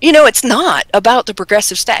 You know, it's not about the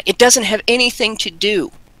progressive stack. It doesn't have anything to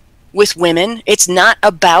do with women. It's not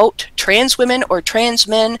about trans women or trans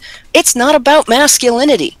men. It's not about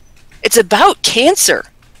masculinity. It's about cancer.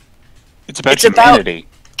 It's about humanity.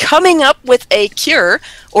 Coming up with a cure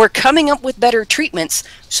or coming up with better treatments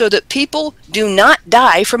so that people do not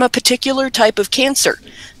die from a particular type of cancer.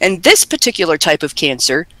 And this particular type of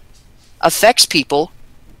cancer affects people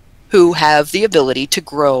who have the ability to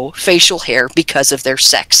grow facial hair because of their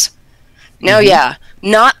sex. Now, yeah,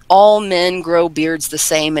 not all men grow beards the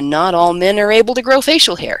same, and not all men are able to grow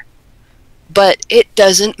facial hair. But it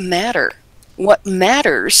doesn't matter. What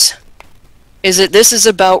matters is that this is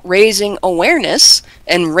about raising awareness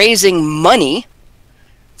and raising money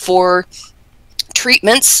for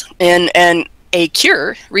treatments and a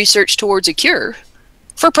cure, research towards a cure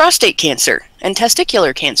for prostate cancer and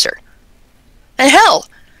testicular cancer. And hell,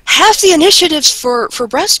 half the initiatives for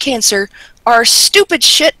breast cancer are stupid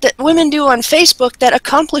shit that women do on Facebook that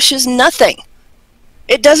accomplishes nothing.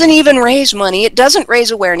 It doesn't even raise money. It doesn't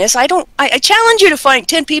raise awareness. I challenge you to find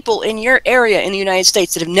 10 people in your area in the United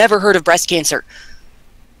States that have never heard of breast cancer.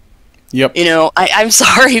 Yep. You know, I'm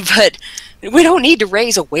sorry, but we don't need to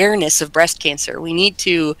raise awareness of breast cancer. We need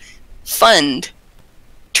to fund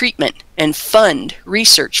treatment and fund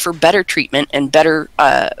research for better treatment and better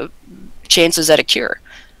chances at a cure.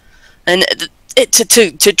 And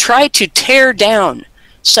to try to tear down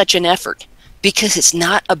such an effort because it's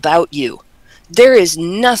not about you. There is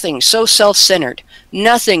nothing so self-centered,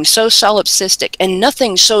 nothing so solipsistic, and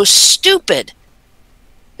nothing so stupid.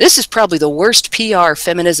 This is probably the worst PR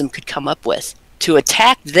feminism could come up with, to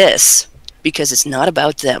attack this because it's not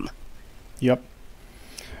about them. Yep.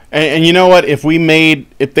 And you know what? If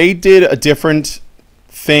they did a different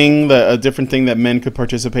thing that men could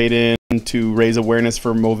participate in to raise awareness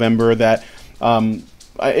for Movember, that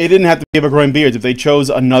it didn't have to be about growing beards. If they chose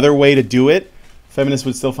another way to do it, feminists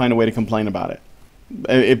would still find a way to complain about it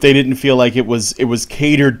if they didn't feel like it was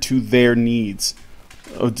catered to their needs,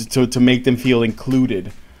 to make them feel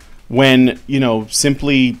included. When, you know,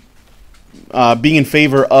 simply being in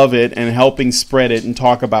favor of it and helping spread it and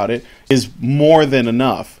talk about it is more than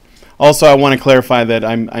enough. Also, I want to clarify that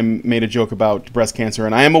I made a joke about breast cancer,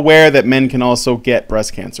 and I am aware that men can also get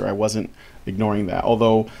breast cancer. I wasn't ignoring that.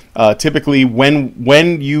 Although typically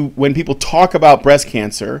when people talk about breast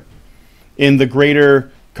cancer in the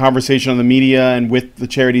greater conversation on the media and with the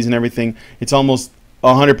charities and everything, it's almost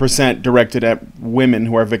 100% directed at women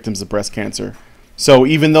who are victims of breast cancer. So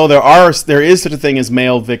even though there is such a thing as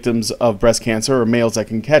male victims of breast cancer, or males that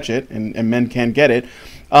can catch it and men can get it,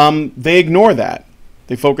 they ignore that.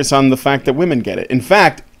 They focus on the fact that women get it. In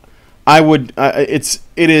fact, it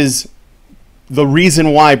is the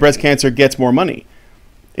reason why breast cancer gets more money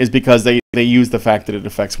is because they use the fact that it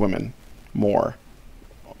affects women more.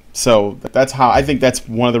 So that's how I think that's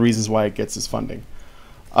one of the reasons why it gets this funding.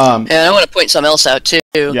 And I want to point something else out too.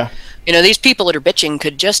 Yeah. You know, these people that are bitching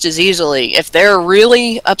could just as easily, if they're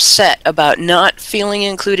really upset about not feeling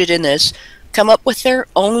included in this, come up with their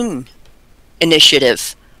own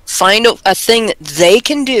initiative. Find a thing that they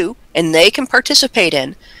can do and they can participate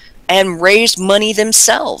in and raise money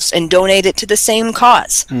themselves and donate it to the same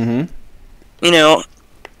cause. Mm-hmm. You know,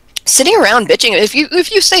 sitting around bitching,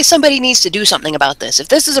 if you say somebody needs to do something about this, if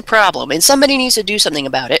this is a problem and somebody needs to do something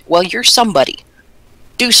about it, well, you're somebody.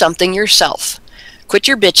 Do something yourself. Quit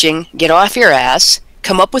your bitching, get off your ass,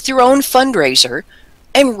 come up with your own fundraiser,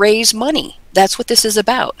 and raise money. That's what this is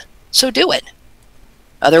about. So do it.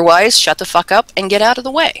 Otherwise, shut the fuck up and get out of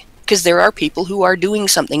the way. because there are people who are doing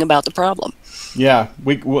something about the problem. Yeah,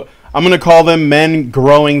 I'm going to call them men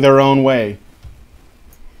growing their own way.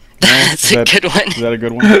 That's a good one. Is that a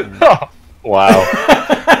good one? Wow.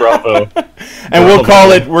 Bravo. And we'll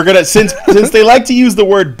call it, we're going to, since they like to use the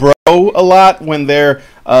word bro a lot when they're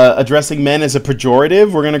addressing men as a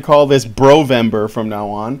pejorative, we're going to call this Brovember from now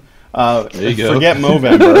on. There you go. Forget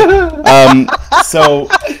Movember. So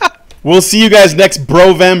we'll see you guys next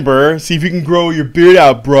Brovember. See if you can grow your beard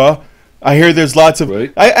out, bruh. I hear there's lots of.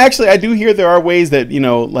 Right. I do hear there are ways that,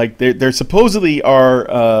 like there supposedly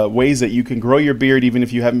are ways that you can grow your beard even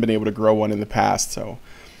if you haven't been able to grow one in the past. So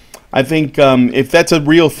I think if that's a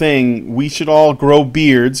real thing, we should all grow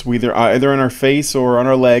beards, either on our face or on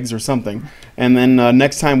our legs or something. And then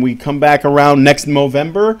next time we come back around next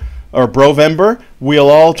Movember or Brovember,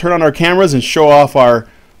 we'll all turn on our cameras and show off our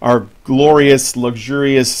glorious,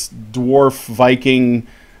 luxurious dwarf Viking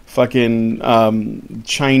fucking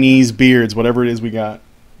Chinese beards, whatever it is we got.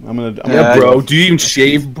 Yeah, bro. Do you even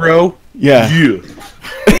shave, bro? Yeah. You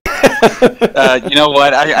know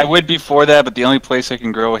what? I would be for that, but the only place I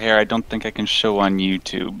can grow hair, I don't think I can show on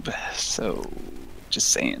YouTube. So, just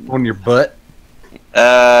saying. On your butt?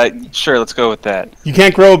 Sure, let's go with that. You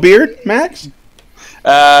can't grow a beard, Max?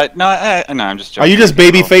 No, I'm just joking. Are you just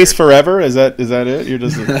babyface forever? Is that it? You're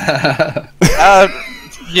just.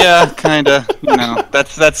 Yeah, kinda.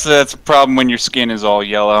 That's a problem when your skin is all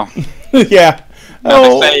yellow. Yeah.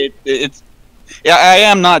 No, they say it's. Yeah, I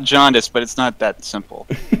am not jaundiced, but it's not that simple.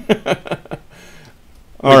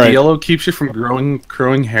 All right. Yellow keeps you from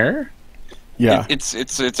growing hair? Yeah.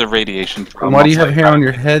 It's a radiation problem. Why do you have hair on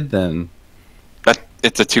your head then?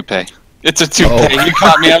 It's a toupee. It's a toupee. You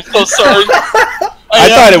caught me. I'm so sorry. I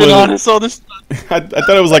thought it was honest all this time. I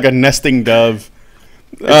thought it was like a nesting dove.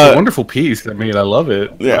 It's a wonderful piece. I mean, I love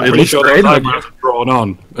it. Yeah, it looks great. Drawn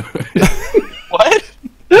on. What?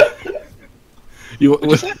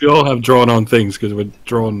 We all have drawn on things because we're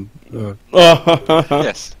drawn.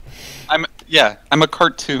 Yes. I'm a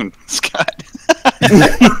cartoon, Scott.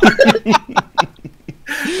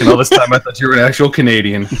 And all this time I thought you were an actual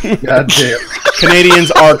Canadian. God damn.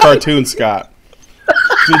 Canadians are cartoons, Scott.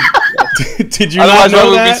 Did you not Otherwise, know I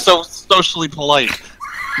would that? be so socially polite.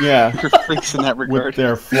 Yeah. You're freaks in that regard. With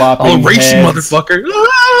their flopping I'll race you, heads. motherfucker.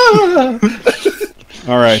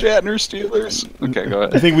 All right. Shatner Steelers. Okay, go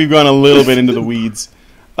ahead. I think we've gone a little bit into the weeds.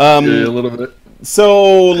 Yeah, a little bit.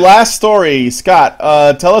 So, last story, Scott.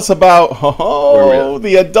 Tell us about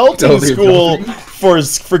the adulting school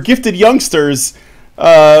for gifted youngsters.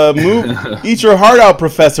 Eat your heart out,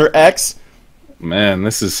 Professor X. Man,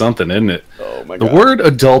 this is something, isn't it? Oh my God. The word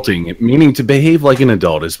adulting, meaning to behave like an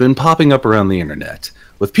adult, has been popping up around the internet.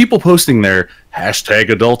 With people posting their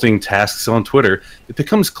 #adulting tasks on Twitter, it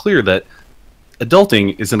becomes clear that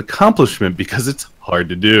adulting is an accomplishment because it's hard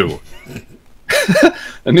to do.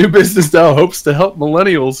 A new business now hopes to help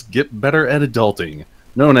millennials get better at adulting.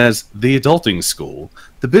 Known as the Adulting School,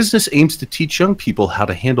 the business aims to teach young people how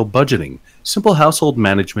to handle budgeting, simple household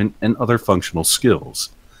management, and other functional skills.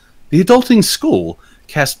 The Adulting School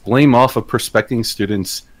casts blame off of prospecting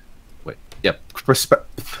students.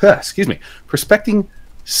 Prospecting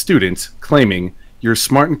students claiming you're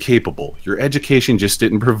smart and capable. Your education just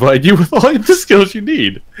didn't provide you with all the skills you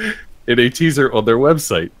need. In a teaser on their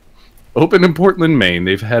website. Open in Portland, Maine,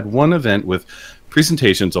 they've had one event with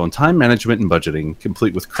presentations on time management and budgeting,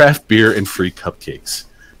 complete with craft beer and free cupcakes.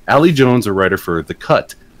 Allie Jones, a writer for The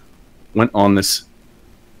Cut, went on this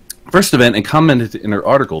first event and commented in her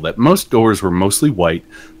article that most goers were mostly white,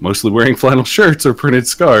 mostly wearing flannel shirts or printed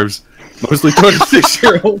scarves, mostly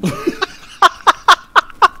 26-year-old,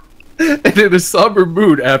 and in a somber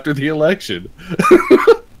mood after the election.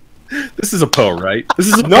 This is a Poe, right? This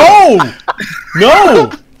is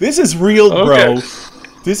No! This is real, bro.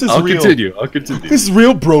 This is real. I'll continue. This is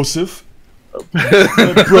real, brosif.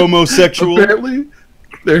 Bromosexual. Apparently,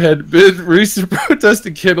 there had been recent protests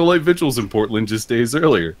and candlelight vigils in Portland just days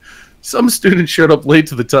earlier. Some students showed up late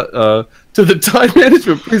to the time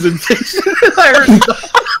management presentation. Irony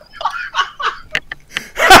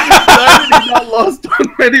not lost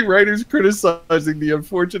on many writers criticizing the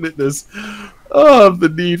unfortunateness of the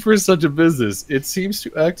need for such a business. It seems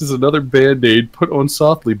to act as another band-aid put on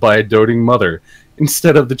softly by a doting mother,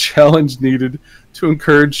 instead of the challenge needed to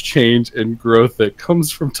encourage change and growth that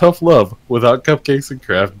comes from tough love without cupcakes and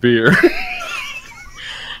craft beer.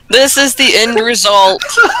 This is the end result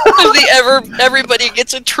of the everybody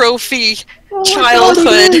gets a trophy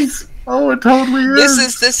childhood. It totally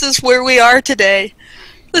is. This is where we are today.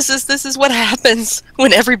 This is what happens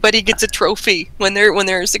when everybody gets a trophy when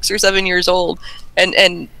they're 6 or 7 years old,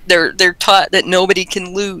 and they're taught that nobody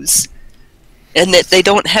can lose. and that they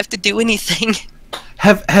don't have to do anything.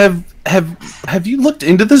 Have you looked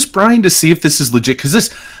into this, Brian, to see if this is legit? Because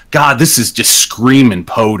this is just screaming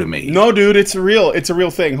Poe to me. No, dude, it's real. It's a real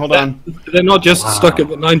thing. Hold on. They're not just stuck in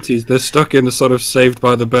the 90s. They're stuck in the sort of Saved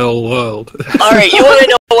by the Bell world. All right, you want to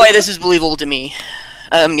know why this is believable to me?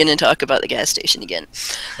 I'm going to talk about the gas station again.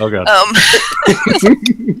 Oh, God.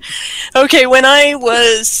 Okay, when I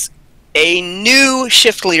was a new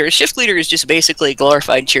shift leader is just basically a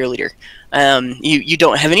glorified cheerleader. You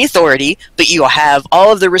don't have any authority, but you have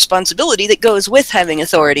all of the responsibility that goes with having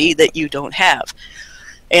authority that you don't have.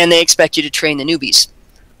 And they expect you to train the newbies.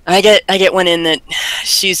 I get one in that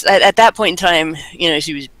she's at that point in time,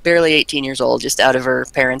 she was barely 18 years old, just out of her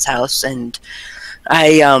parents' house, and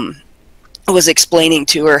I was explaining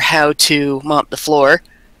to her how to mop the floor.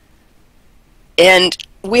 And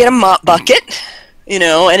we had a mop bucket,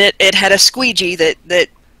 and it had a squeegee that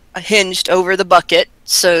hinged over the bucket,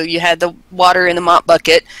 so you had the water in the mop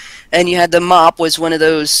bucket, and you had the mop was one of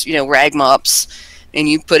those, rag mops, and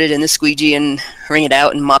you put it in the squeegee and wring it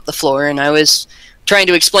out and mop the floor. And I was trying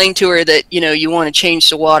to explain to her that, you want to change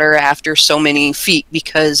the water after so many feet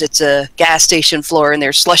because it's a gas station floor and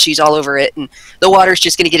there's slushies all over it, and the water's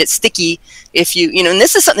just going to get it sticky if you, and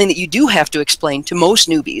this is something that you do have to explain to most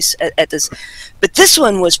newbies at this. But this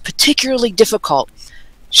one was particularly difficult.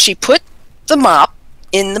 She put the mop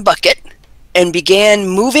in the bucket and began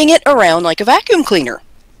moving it around like a vacuum cleaner.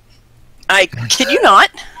 I kid you not.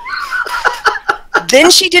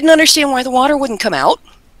 Then she didn't understand why the water wouldn't come out.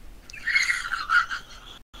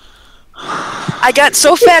 I got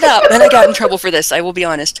so fed up, and I got in trouble for this, I will be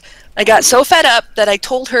honest. I got so fed up that I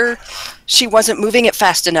told her she wasn't moving it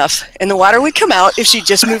fast enough, and the water would come out if she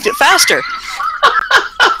just moved it faster.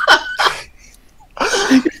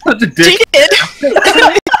 She did.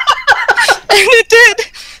 And it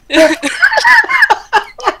did.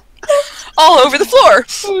 All over the floor.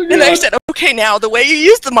 Oh, and I said, okay, now the way you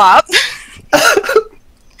use the mop.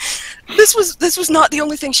 This was not the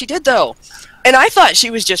only thing she did, though. And I thought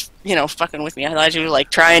she was just, fucking with me. I thought she was,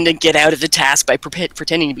 trying to get out of the task by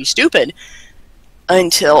pretending to be stupid.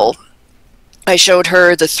 Until I showed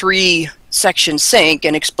her the 3-section sink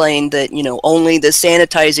and explained that, only the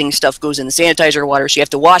sanitizing stuff goes in the sanitizer water, so you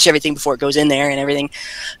have to wash everything before it goes in there and everything.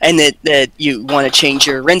 And that you want to change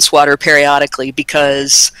your rinse water periodically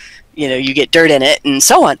because, you get dirt in it and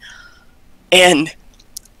so on. And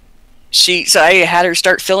so I had her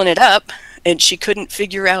start filling it up, and she couldn't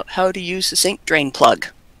figure out how to use the sink drain plug.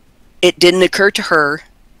 It didn't occur to her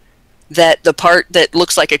that the part that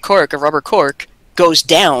looks like a cork, a rubber cork, goes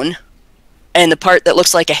down, and the part that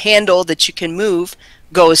looks like a handle that you can move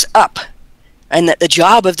goes up, and that the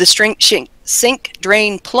job of the sink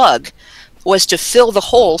drain plug was to fill the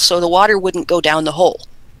hole so the water wouldn't go down the hole.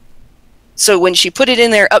 So when she put it in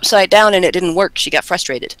there upside down and it didn't work, she got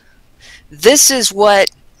frustrated. This is what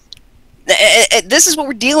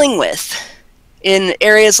we're dealing with in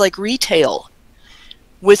areas like retail,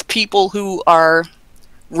 with people who are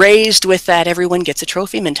raised with that everyone gets a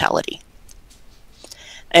trophy mentality.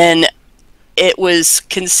 And it was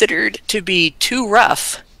considered to be too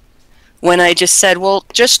rough when I just said, well,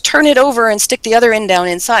 just turn it over and stick the other end down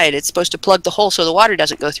inside. It's supposed to plug the hole so the water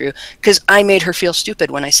doesn't go through, because I made her feel stupid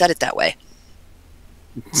when I said it that way.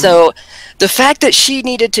 So the fact that she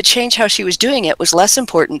needed to change how she was doing it was less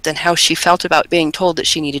important than how she felt about being told that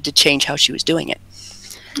she needed to change how she was doing it.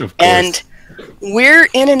 And we're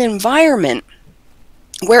in an environment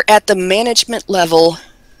where at the management level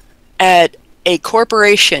at a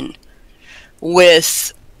corporation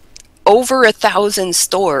with over 1,000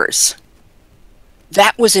 stores,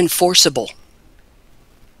 that was enforceable.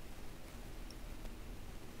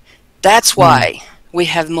 That's why we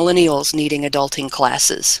have millennials needing adulting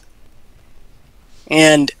classes.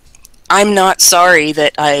 And I'm not sorry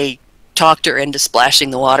that I talked her into splashing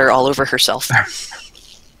the water all over herself.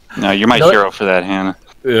 No, you're my hero for that, Hannah.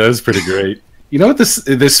 Yeah, that's pretty great. You know what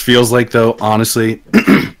this feels like, though, honestly?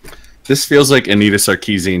 This feels like Anita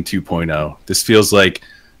Sarkeesian 2.0. This feels like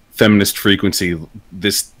feminist frequency.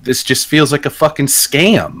 This just feels like a fucking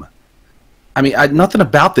scam. I mean, nothing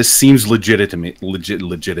about this seems legitimate to me.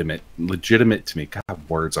 Legitimate to me. God,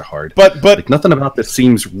 words are hard. But like, nothing about this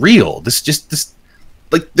seems real. We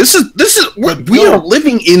are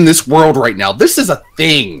living in this world right now. This is a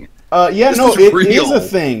thing. It is a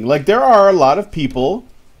thing. Like, there are a lot of people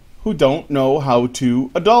who don't know how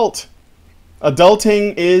to adult.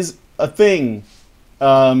 Adulting is a thing.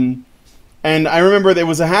 And I remember there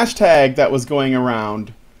was a hashtag that was going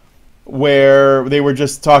around where they were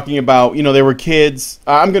just talking about, they were kids.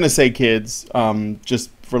 I'm going to say kids, just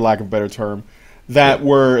for lack of a better term, that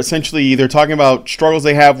were essentially either talking about struggles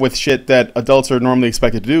they have with shit that adults are normally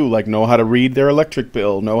expected to do, like know how to read their electric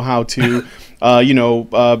bill, know how to,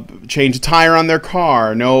 change a tire on their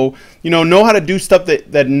car, know how to do stuff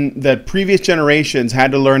that previous generations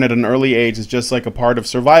had to learn at an early age is just like a part of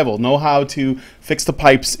survival. Know how to fix the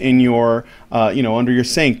pipes in your, under your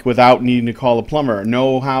sink without needing to call a plumber.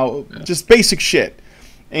 Know how, just basic shit.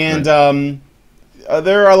 And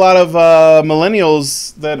there are a lot of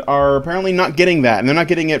millennials that are apparently not getting that, and they're not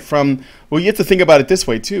getting it from. Well, you have to think about it this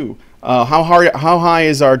way too. How high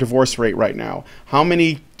is our divorce rate right now? How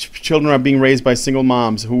many children are being raised by single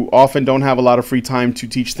moms who often don't have a lot of free time to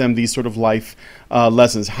teach them these sort of life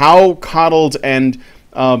lessons? How coddled and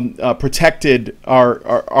protected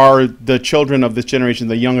are the children of this generation,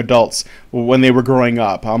 the young adults, when they were growing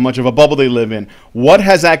up? How much of a bubble they live in? What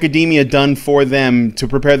has academia done for them to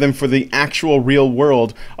prepare them for the actual real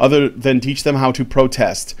world, other than teach them how to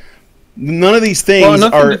protest? None of these things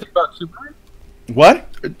are. What?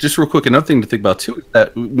 Just real quick, another thing to think about too is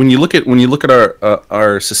that when you look at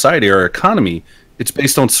our society, our economy, it's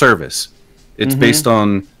based on service. It's based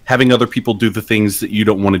on having other people do the things that you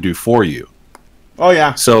don't want to do for you. Oh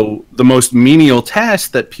yeah. So the most menial tasks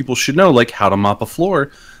that people should know, like how to mop a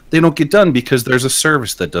floor, they don't get done because there's a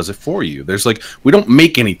service that does it for you. There's like, we don't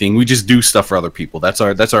make anything, we just do stuff for other people. That's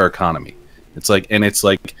our economy. It's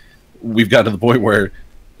like we've got to the point where,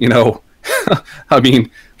 I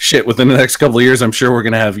mean, shit, within the next couple of years, I'm sure we're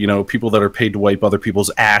going to have, people that are paid to wipe other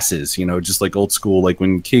people's asses, just like old school, like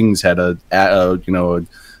when kings had a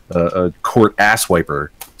court ass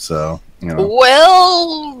wiper. So,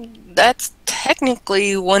 Well, that's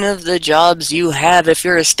technically one of the jobs you have if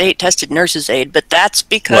you're a state-tested nurse's aide, but that's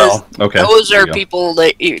because those are people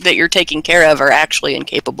that you're taking care of are actually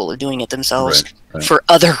incapable of doing it themselves for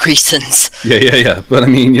other reasons. Yeah. But I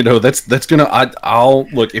mean, that's gonna. I'll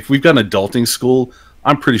look, if we've got an adulting school,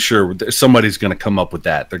 I'm pretty sure somebody's gonna come up with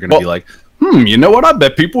that. They're gonna be like, you know what? I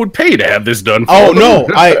bet people would pay to have this done. Oh no,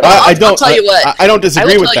 I don't. I'll tell you what. I don't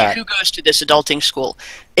disagree with that. I will tell you who goes to this adulting school.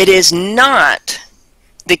 It is not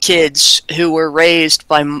the kids who were raised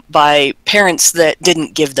by parents that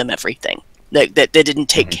didn't give them everything, that didn't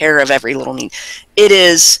take care of every little need. It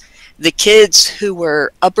is the kids who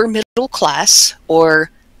were upper middle class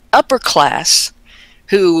or upper class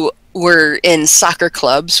who were in soccer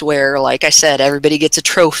clubs where, like I said, everybody gets a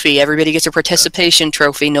trophy, everybody gets a participation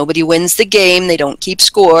trophy, nobody wins the game, they don't keep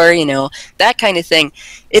score, that kind of thing.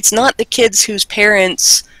 It's not the kids whose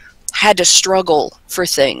parents had to struggle for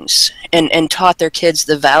things and taught their kids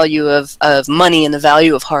the value of money and the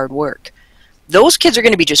value of hard work. Those kids are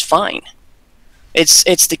going to be just fine.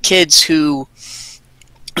 It's the kids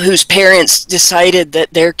whose parents decided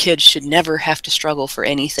that their kids should never have to struggle for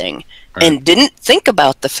anything and didn't think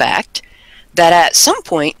about the fact that at some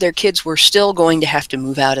point their kids were still going to have to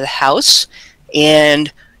move out of the house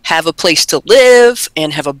and have a place to live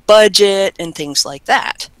and have a budget and things like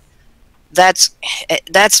that. That's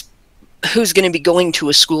who's going to be going to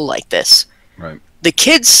a school like this. Right. The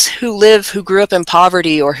kids who grew up in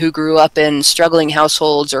poverty or who grew up in struggling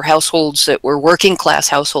households or households that were working class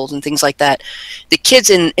households and things like that, the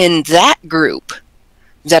kids in that group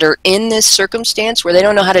that are in this circumstance where they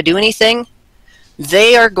don't know how to do anything,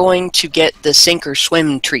 they are going to get the sink or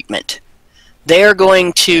swim treatment. They are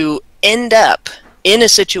going to end up in a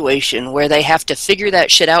situation where they have to figure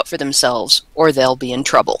that shit out for themselves or they'll be in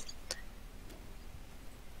trouble.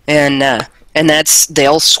 And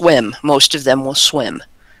they'll swim. Most of them will swim,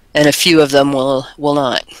 and a few of them will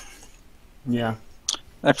not. Yeah.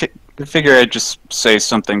 I figure I'd just say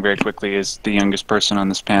something very quickly as the youngest person on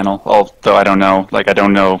this panel, although I don't know.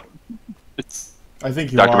 It's I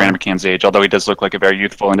think you Dr. are. Random McCann's age, although he does look like a very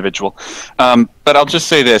youthful individual. But I'll just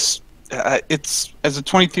say this. It's as a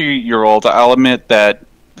 23-year-old, I'll admit that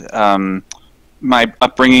my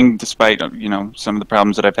upbringing, despite some of the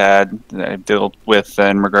problems that I've had, that I've dealt with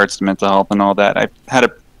in regards to mental health and all that, I've had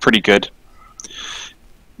it pretty good.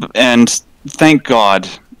 And thank God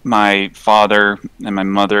my father and my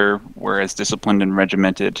mother were as disciplined and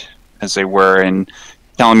regimented as they were in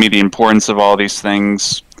telling me the importance of all these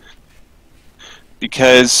things.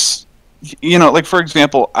 Because, like for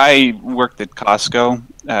example, I worked at Costco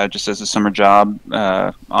just as a summer job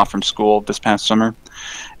off from school this past summer.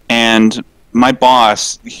 And my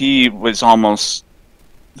boss, he was almost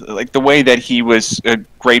like the way that he was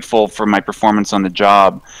grateful for my performance on the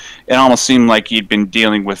job. It almost seemed like he'd been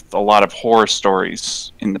dealing with a lot of horror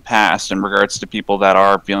stories in the past in regards to people that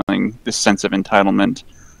are feeling this sense of entitlement.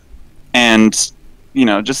 And,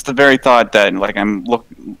 just the very thought that, like, I'm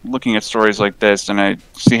looking at stories like this and I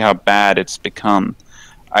see how bad it's become.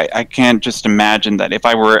 I can't just imagine that if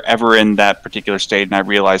I were ever in that particular state and I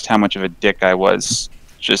realized how much of a dick I was,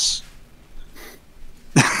 just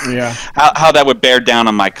yeah, how that would bear down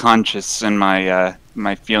on my conscience and my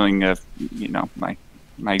my feeling of my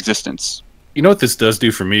existence. You know what this does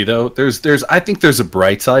do for me though? I think there's a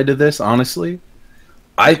bright side to this. Honestly,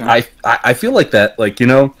 Okay. I feel like that. Like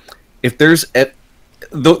if there's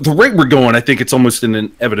the rate we're going, I think it's almost an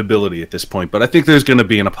inevitability at this point. But I think there's going to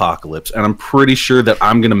be an apocalypse, and I'm pretty sure that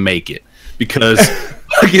I'm going to make it because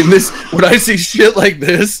when I see shit like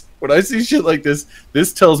this,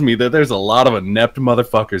 this tells me that there's a lot of inept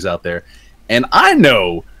motherfuckers out there, and I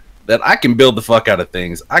know that I can build the fuck out of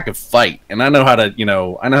things. I can fight, and I know how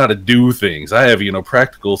to do things. I have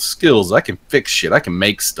practical skills. I can fix shit. I can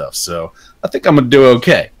make stuff. So I think I'm gonna do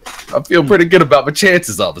okay. I feel pretty good about my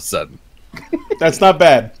chances all of a sudden. that's not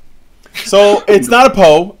bad. So it's not a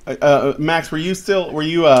Poe. Max,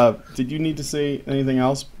 did you need to say anything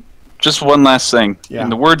else? Just one last thing. Yeah. In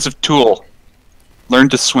the words of Tool, learn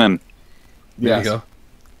to swim. There you go.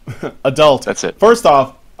 Adult. That's it. First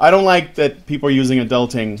off, I don't like that people are using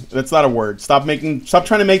adulting. That's not a word. Stop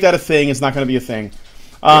trying to make that a thing. It's not going to be a thing.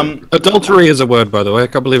 Adultery is a word, by the way. I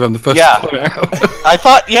can't believe I'm the first Yeah. to point it out. I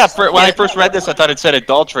thought, when I first read this, I thought it said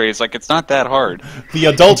adultery. It's like, it's not that hard. The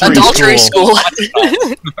adultery School.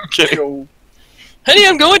 Okay. Honey,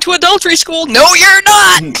 I'm going to adultery school. No, you're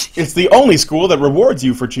not. It's the only school that rewards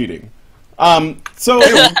you for cheating. So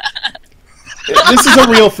this is a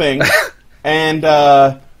real thing, and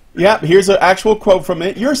here's an actual quote from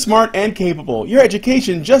it. You're smart and capable. Your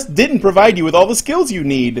education just didn't provide you with all the skills you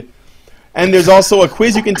need. And there's also a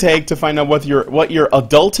quiz you can take to find out what your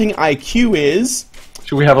adulting IQ is.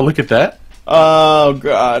 Should we have a look at that? Oh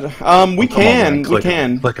God, we can. Click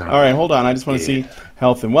on it. All right, hold on. I just want to see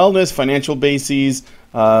health and wellness, financial bases,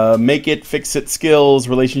 make it, fix it, skills,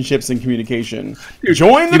 relationships, and communication.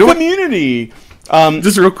 Join the community.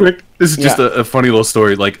 Just real quick, this is just a funny little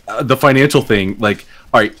story. Like the financial thing. Like,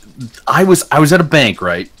 all right, I was at a bank,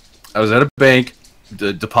 right? I was at a bank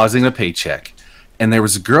depositing a paycheck, and there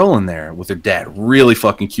was a girl in there with her dad, really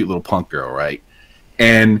fucking cute little punk girl, right?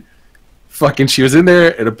 And fucking she was in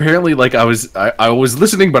there, and apparently, like, I was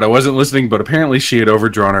listening, but I wasn't listening. But apparently, she had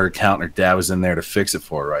overdrawn her account, and her dad was in there to fix it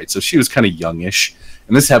for her, right? So she was kind of youngish,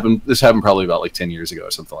 and this happened probably about like 10 years ago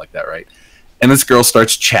or something like that, right? And this girl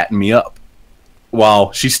starts chatting me up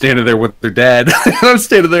while she's standing there with her dad, and I'm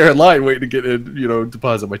standing there in line waiting to get in,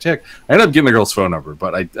 deposit my check. I ended up getting the girl's phone number,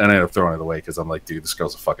 but I ended up throwing it away because I'm like, dude, this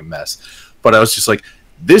girl's a fucking mess. But I was just like,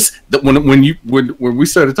 when we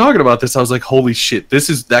started talking about this, I was like, holy shit,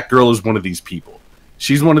 that girl is one of these people.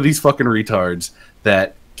 She's one of these fucking retards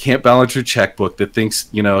that can't balance her checkbook, that thinks,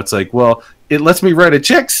 it's like, well, it lets me write a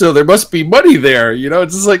check, so there must be money there.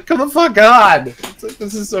 It's just like, come the fuck on. It's like,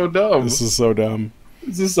 this is so dumb. This is so dumb.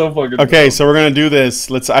 This is so fucking Okay, dumb. so we're gonna do this.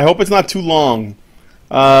 I hope it's not too long.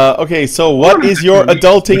 Okay, so what is your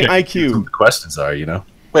adulting IQ? The questions are,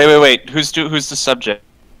 Wait. Who's the subject?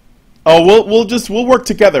 Oh, we'll work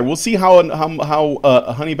together. We'll see how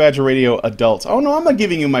Honey Badger Radio adults. Oh no, I'm not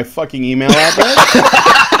giving you my fucking email address.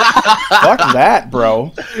 Fuck that,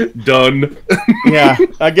 bro. Done. Yeah,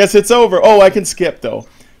 I guess it's over. Oh, I can skip though.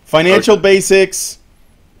 Financial basics.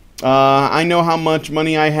 I know how much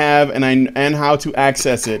money I have and how to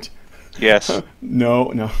access it. Yes.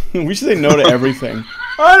 No. We should say no to everything.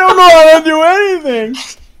 I don't know how to do anything.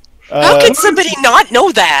 How can somebody not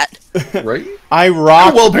know that? Right? I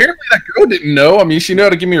rock. Well, apparently that girl didn't know. I mean, she knew how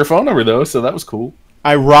to give me her phone number, though, so that was cool.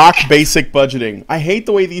 I rock basic budgeting. I hate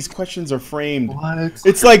the way these questions are framed. What?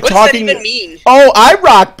 It's like What talking. does that even mean? Oh, I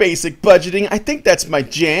rock basic budgeting. I think that's my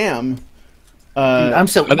jam. I'm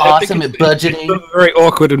so I awesome think at budgeting. It's a very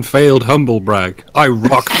awkward and failed humble brag. I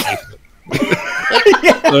rock.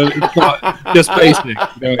 It's not just basic.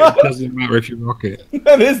 It doesn't matter if you rock it.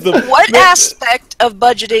 That is the. What aspect of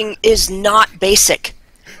budgeting is not basic?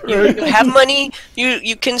 You have money,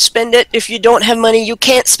 you can spend it. If you don't have money, you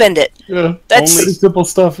can't spend it. Yeah. That's Pretty simple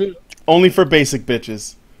stuff. Yeah. Only for basic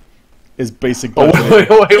bitches. Is basic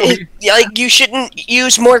budgeting. Wait. like you shouldn't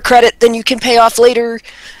use more credit than you can pay off later.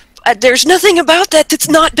 There's nothing about that that's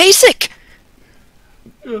not basic.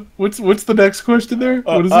 What's the next question there?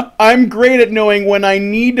 What is it? I'm great at knowing when I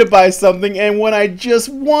need to buy something and when I just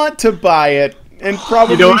want to buy it, and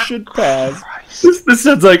probably should pass. This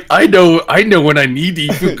sounds like I know when I need to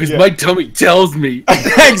eat food because my tummy tells me.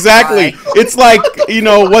 Exactly. It's like,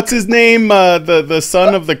 what's his name? The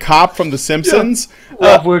son of the cop from The Simpsons.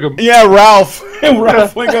 Ralph Wiggum. Yeah, Ralph.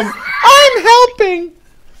 Ralph Wiggum. I'm helping.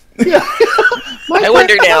 I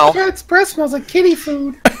wonder now. My cat's breath smells like kitty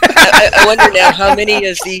food. I wonder now how many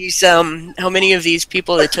of these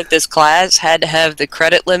people that took this class had to have the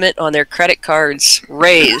credit limit on their credit cards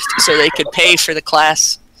raised so they could pay for the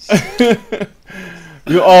class. I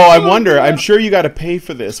wonder. I'm sure you got to pay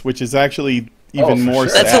for this, which is actually even more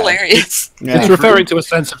sad. That's hilarious. Yeah. It's referring to a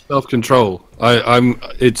sense of self-control. I'm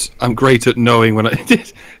great at knowing when I have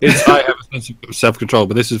a sense of self-control,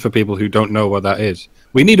 but this is for people who don't know what that is.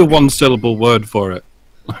 We need a one-syllable word for it.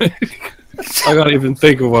 I can't even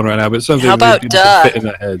think of one right now, but something How about duh? fit in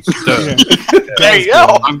their heads. Duh. There you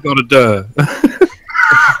go. I've got a duh.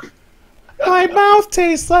 My mouth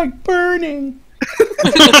tastes like burning.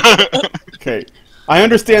 Okay. I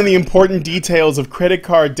understand the important details of credit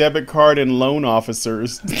card, debit card, and loan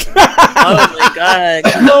officers. Oh my god.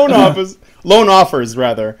 Loan offers,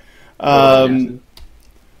 rather.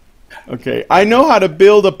 Okay. I know how to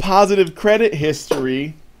build a positive credit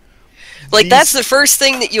history. Like, that's the first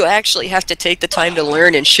thing that you actually have to take the time to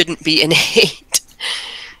learn and shouldn't be innate.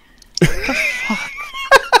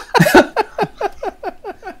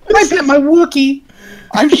 I bet my Wookiee.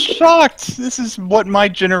 I'm shocked. This is what my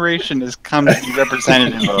generation has come to be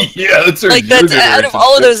representative of. Yeah, that's right. Like, that's, out of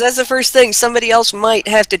all of those, that's the first thing. Somebody else might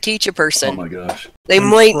have to teach a person. Oh my gosh. They I'm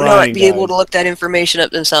might crying, not be able guys. to look that information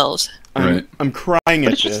up themselves. I'm crying But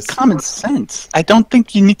at it's this. just common sense. I don't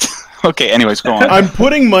think you need to... Okay, anyways, go on. I'm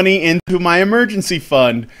putting money into my emergency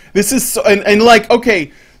fund. This is so, and like,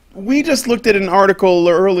 okay, we just looked at an article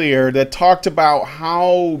earlier that talked about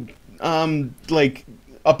how like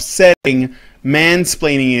upsetting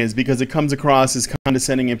mansplaining is because it comes across as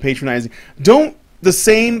condescending and patronizing. Don't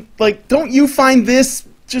you find this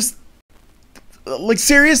just like,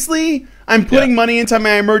 seriously? I'm putting money into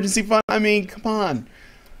my emergency fund. I mean, come on.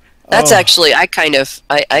 That's actually, I kind of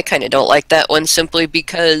don't like that one, simply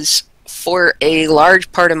because for a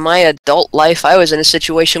large part of my adult life, I was in a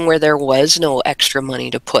situation where there was no extra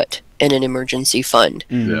money to put in an emergency fund.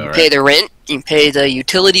 You pay the rent, you pay the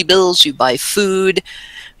utility bills, you buy food,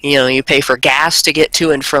 you pay for gas to get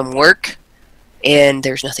to and from work, and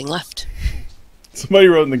there's nothing left. Somebody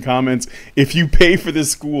wrote in the comments, if you pay for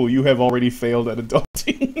this school, you have already failed at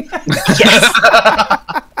adulting. Yes.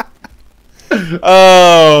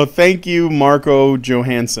 Oh, thank you, Marco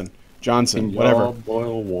Johnson, whatever. Y'all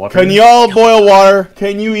boil water? Can y'all boil water?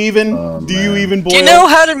 Can you even? Do you even boil? Do you know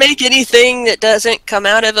how to make anything that doesn't come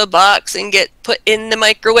out of a box and get put in the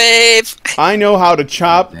microwave? I know how to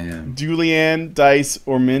chop, Damn. julienne, dice,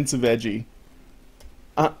 or mince a veggie.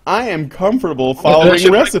 I am comfortable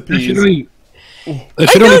following recipes. I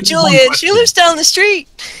know Julian. She lives down the street.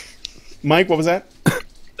 Mike, what was that?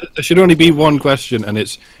 There should only be one question, and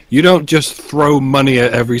it's, you don't just throw money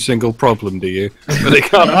at every single problem, do you? But they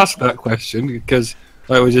can't ask that question because,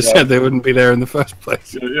 like we just said, they wouldn't be there in the first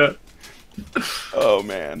place. Yeah. Oh,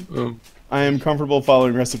 man. I am comfortable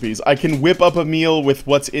following recipes. I can whip up a meal with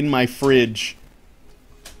what's in my fridge.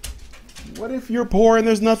 What if you're poor and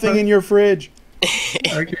there's nothing in your fridge?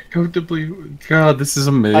 I can comfortably... God, this is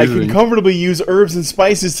amazing. I can comfortably use herbs and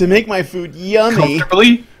spices to make my food yummy.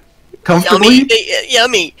 Comfortably?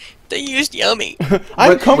 Yummy. They used yummy.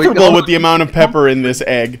 I'm comfortable with the amount of pepper in this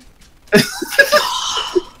egg.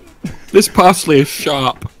 This parsley is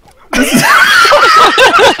sharp.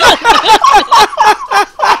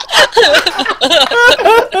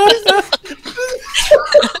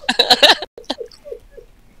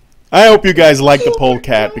 I hope you guys like the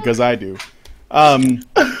Polecat because I do.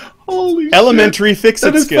 Elementary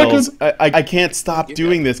fix-it skills. I can't stop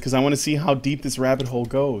doing this because I want to see how deep this rabbit hole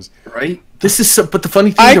goes. Right? This is so... But the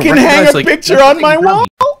funny thing... I can hang a picture on my wall!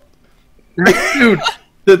 Dude,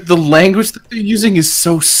 the language that they're using is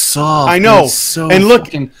so soft. I know. It's so and look,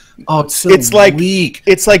 fucking, it's so it's like weak.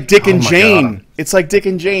 It's like Dick and Oh my Jane. God. It's like Dick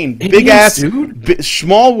and Jane. It Big is, ass, dude.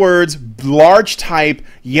 small words, large type,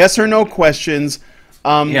 yes or no questions.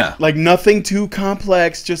 Like nothing too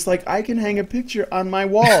complex. Just like, I can hang a picture on my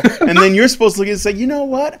wall, and then you're supposed to look and say, you know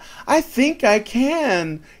what? I think I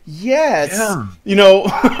can. Yes. Yeah.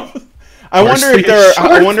 I wonder if there are.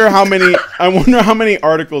 I wonder how many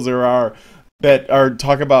articles there are that are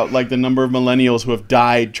talk about like the number of millennials who have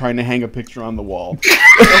died trying to hang a picture on the wall.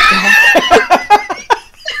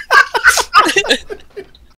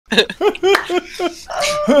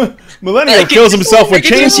 Millennial kills himself with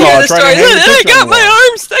chainsaw trying to hang a picture I on got the wall. my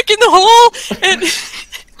arm stuck in the hole. And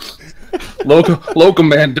Local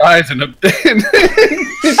man dies in an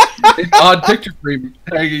odd picture frame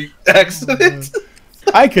accident.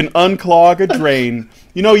 I can unclog a drain.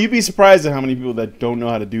 You'd be surprised at how many people that don't know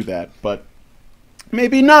how to do that, but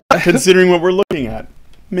maybe not, considering what we're looking at.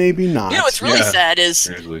 Maybe not. what's really sad is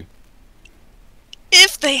Seriously.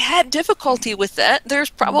 if they had difficulty with that, there's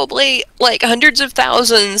probably like hundreds of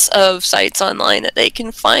thousands of sites online that they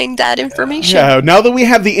can find that information. Yeah, now that we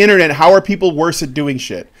have the internet, how are people worse at doing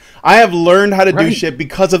shit? I have learned how to do shit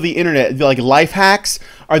because of the internet. Like, life hacks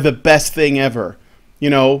are the best thing ever. You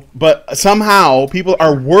know, but somehow people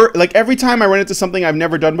are like, every time I run into something I've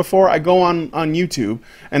never done before, I go on YouTube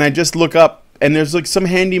and I just look up, and there's like some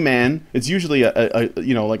handyman. It's usually a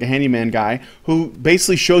you know, like a handyman guy who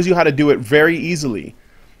basically shows you how to do it very easily.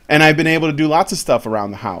 And I've been able to do lots of stuff around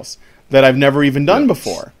the house that I've never even done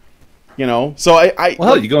before. You know, so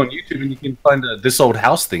well, you go on YouTube and you can find this old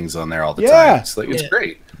house things on there all the time. It's like, it's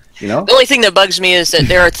great. You know, the only thing that bugs me is that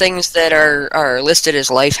there are things that are listed as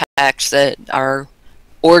life hacks that are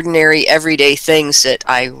ordinary everyday things that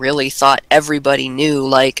I really thought everybody knew,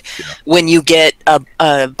 like when you get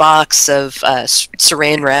a box of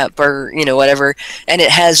saran wrap or, you know, whatever, and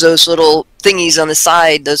it has those little thingies on the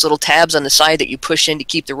side, those little tabs on the side that you push in to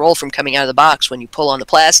keep the roll from coming out of the box when you pull on the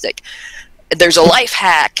plastic. There's a life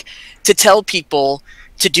hack to tell people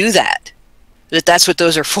to do that, that's what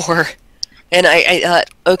those are for. And I thought,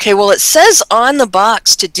 okay, well, it says on the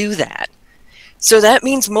box to do that. So that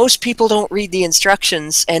means most people don't read the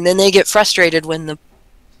instructions, and then they get frustrated when the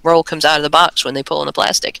roll comes out of the box when they pull on the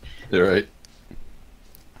plastic. You're right.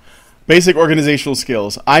 Basic organizational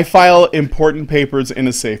skills. I file important papers in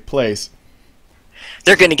a safe place.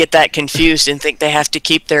 They're going to get that confused and think they have to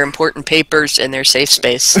keep their important papers in their safe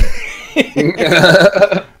space.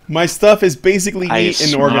 My stuff is basically neat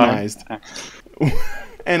and organized.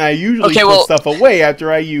 And I usually put stuff away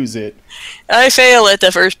after I use it. I fail at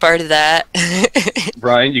the first part of that.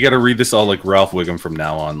 Brian, you got to read this all like Ralph Wiggum from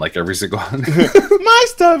now on, like every single one. My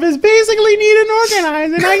stuff is basically neat and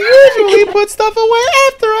organized, and I usually put stuff away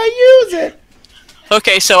after I use it.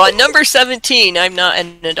 Okay, so on number 17, I'm not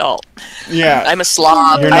an adult. Yeah. I'm a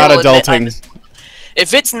slob. You're not adulting.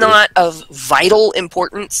 If it's not of vital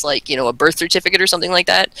importance, like, you know, a birth certificate or something like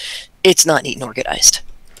that, it's not neat and organized.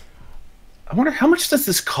 I wonder, how much does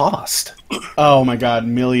this cost? Oh my God,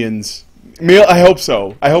 millions. I hope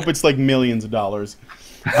so. I hope it's like millions of dollars.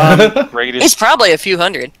 It's probably a few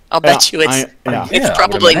hundred. I'll bet you it's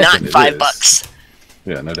probably not $5.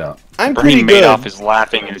 Yeah, no doubt. I'm pretty good. Madoff is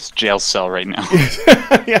laughing in his jail cell right now.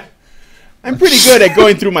 Yeah, I'm pretty good at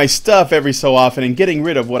going through my stuff every so often and getting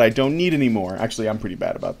rid of what I don't need anymore. Actually, I'm pretty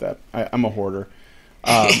bad about that. I'm a hoarder.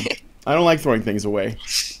 I don't like throwing things away.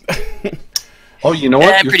 Oh, you know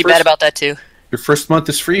what? I'm pretty bad about that too. Your first month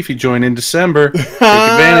is free if you join in December. Take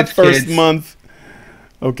advantage, First kids. month.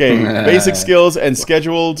 Okay, basic skills and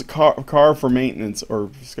scheduled car for maintenance, or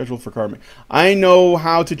scheduled for car maintenance. I know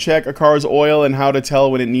how to check a car's oil and how to tell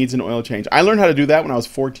when it needs an oil change. I learned how to do that when I was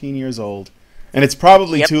 14 years old, and it's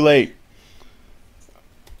probably too late.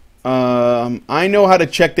 I know how to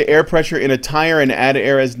check the air pressure in a tire and add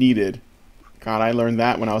air as needed. God, I learned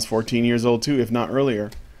that when I was 14 years old too, if not earlier.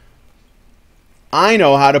 I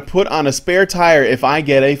know how to put on a spare tire if I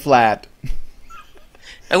get a flat.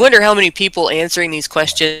 I wonder how many people answering these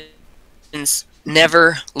questions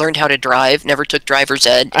never learned how to drive, never took driver's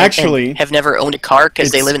ed, and have never owned a car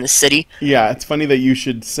because they live in the city. Yeah, it's funny that you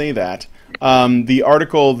should say that. The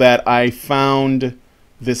article that I found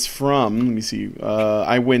this from, let me see,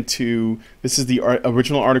 I went to, this is the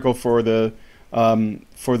original article for the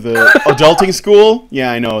adulting school.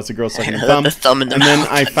 Yeah, I know, it's a girl sucking a thumb. The thumb in the and mouth. then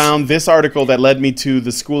I found this article that led me to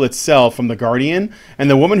the school itself from The Guardian. And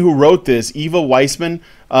the woman who wrote this, Eva Weissman,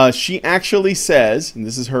 she actually says, and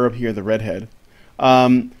this is her up here, the redhead,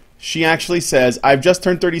 she actually says, I've just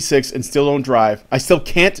turned 36 and still don't drive. I still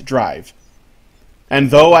can't drive.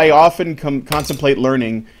 And though I often contemplate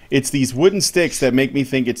learning, it's these wooden sticks that make me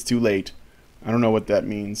think it's too late. I don't know what that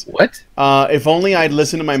means. What? If only I'd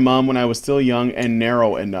listened to my mom when I was still young and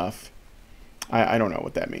narrow enough. I don't know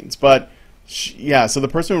what that means. But, yeah, so the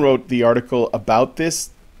person who wrote the article about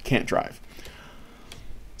this can't drive.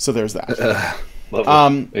 So there's that.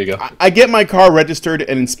 There you go. I get my car registered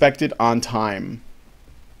and inspected on time.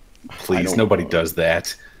 Please, nobody does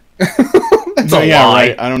that. That's a lie.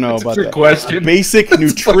 Right. I don't know about that. Question. Basic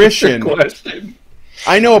nutrition. Question.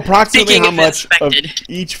 I know approximately Speaking how of much inspected. of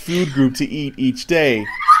each food group to eat each day.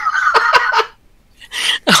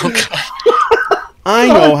 Oh, God. I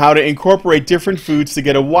know how to incorporate different foods to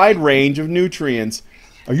get a wide range of nutrients.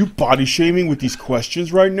 Are you body shaming with these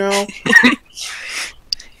questions right now?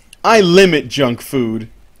 I limit junk food.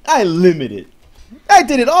 I limit it. I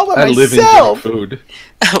did it all by myself. Live in junk food.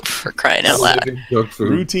 Oh, for crying out loud. Junk food.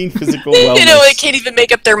 Routine physical wellness. You know, they can't even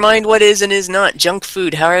make up their mind what is and is not junk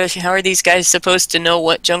food. How are these guys supposed to know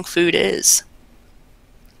what junk food is?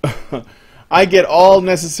 I get all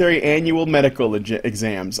necessary annual medical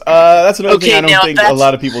exams. That's another thing I don't think a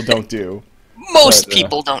lot of people don't do. Most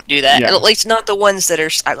people don't do that. Yeah. At least not the ones that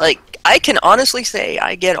are like. I can honestly say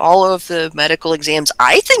I get all of the medical exams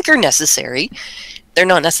I think are necessary. They're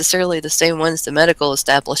not necessarily the same ones the medical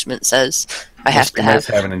establishment says I have to have.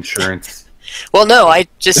 Have an insurance. Well, no, I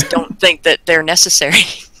just don't think that they're necessary.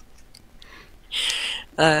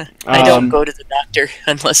 I don't go to the doctor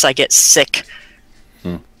unless I get sick.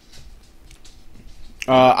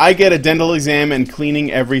 I get a dental exam and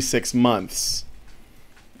cleaning every 6 months.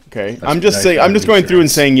 Okay, I'm just going through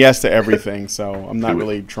and saying yes to everything, so I'm not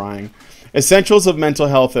really trying. Essentials of mental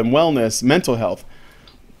health and wellness. Mental health.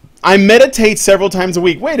 I meditate several times a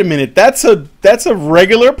week. Wait a minute, that's a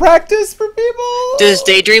regular practice for people? Does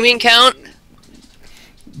daydreaming count?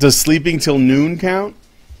 Does sleeping till noon count?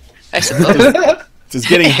 I suppose. Does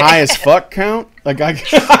getting high as fuck count? Like I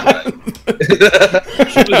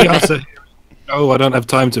don't have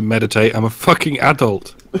time to meditate. I'm a fucking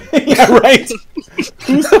adult. Yeah, right.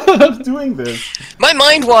 Who's doing this? My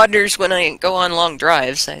mind wanders when I go on long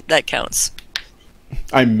drives. That counts.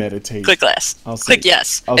 I meditate. Click yes. Click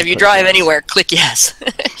yes. If you click drive yes. anywhere, click yes.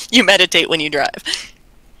 You meditate when you drive.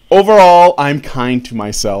 Overall, I'm kind to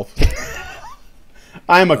myself.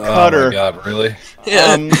 I'm a cutter. Oh my god, really?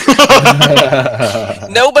 Yeah.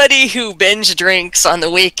 Nobody who binge drinks on the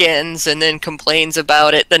weekends and then complains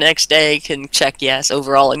about it the next day can check yes.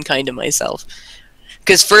 Overall, I'm kind to myself.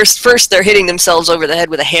 Because first they're hitting themselves over the head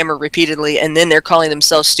with a hammer repeatedly, and then they're calling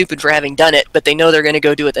themselves stupid for having done it, but they know they're going to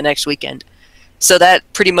go do it the next weekend. So that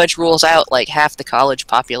pretty much rules out like half the college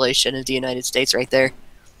population of the United States right there.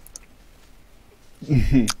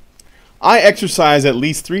 I exercise at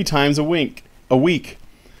least 3 times a week.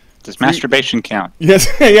 Does masturbation count? Yes,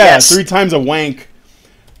 Yes. 3 times a wank.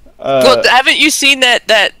 Well, haven't you seen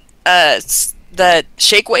that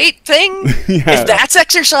shake weight thing? Yeah. If that's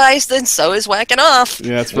exercise, then so is whacking off.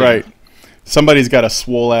 Yeah, that's right. Somebody's got a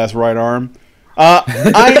swole ass right arm.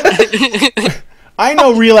 I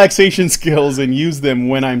know relaxation skills and use them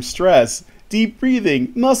when I'm stressed. Deep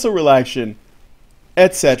breathing, muscle relaxation,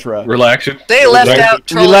 etc. Relaxation. They left out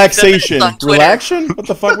trolling Relaxation. feminists on Twitter. Relaxation? What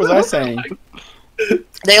the fuck was I saying?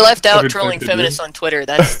 They left out I've trolling infected feminists on Twitter.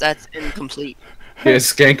 That's incomplete. Yeah,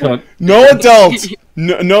 skank hunt. No adult,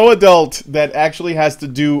 no adult that actually has to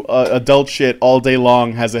do adult shit all day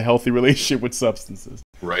long has a healthy relationship with substances.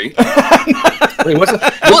 Right? Wait, what's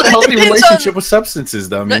a healthy relationship with substances,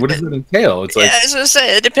 though? I mean, what does it entail? It's like, Yeah, I was gonna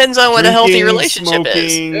say it depends on what a healthy relationship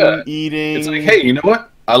is. smoking, Yeah. eating. it's like, hey, you know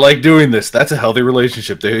what? I like doing this. That's a healthy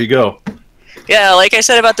relationship. There you go. Yeah, like I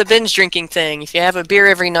said about the binge drinking thing. If you have a beer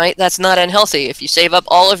every night, that's not unhealthy. If you save up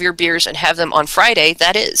all of your beers and have them on Friday,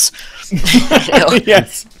 that is. You know?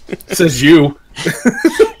 Yes. Says you.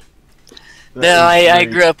 No, I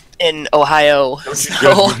grew up in Ohio,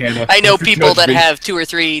 so judge me, Hannah. I know Don't you people judge that me. have 2 or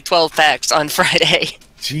 3 12-packs on Friday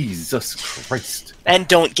Jesus Christ. and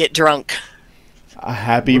don't get drunk. A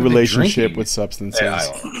happy What are they relationship drinking? with substances. Yeah, I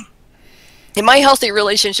don't know. And my healthy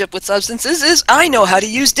relationship with substances is I know how to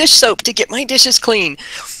use dish soap to get my dishes clean.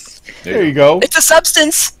 There you go. It's a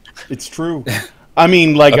substance. It's true. I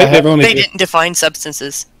mean, like, I think They didn't define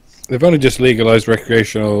substances. they've only just legalized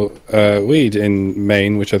recreational weed in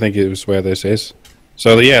Maine, which I think is where this is.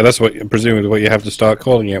 So yeah, that's presumably what you have to start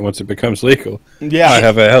calling it once it becomes legal. yeah. I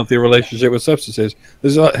have a healthy relationship with substances.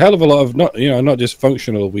 There's a hell of a lot of not just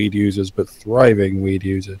functional weed users, but thriving weed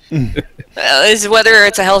users. Is whether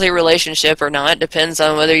it's a healthy relationship or not depends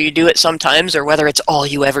on whether you do it sometimes or whether it's all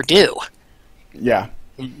you ever do. Yeah.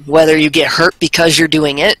 Whether you get hurt because you're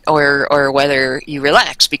doing it or whether you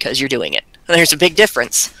relax because you're doing it. And there's a big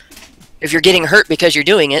difference. If you're getting hurt because you're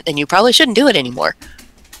doing it, then you probably shouldn't do it anymore.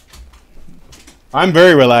 I'm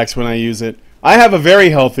very relaxed when I use it. I have a very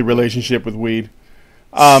healthy relationship with weed.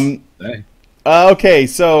 Hey. Okay,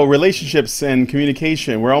 so relationships and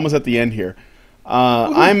communication. We're almost at the end here.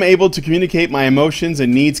 I'm able to communicate my emotions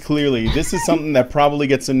and needs clearly. This is something that probably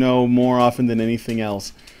gets to know more often than anything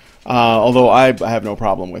else. Although I have no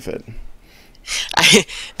problem with it.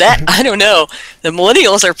 I don't know. The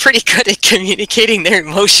millennials are pretty good at communicating their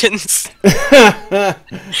emotions.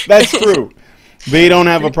 That's true. They don't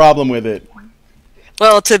have a problem with it.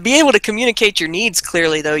 Well, to be able to communicate your needs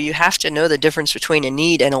clearly, though, you have to know the difference between a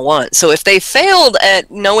need and a want. So if they failed at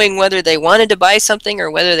knowing whether they wanted to buy something or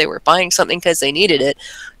whether they were buying something because they needed it,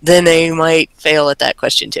 then they might fail at that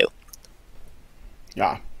question, too.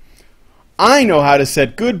 Yeah. I know how to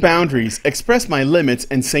set good boundaries, express my limits,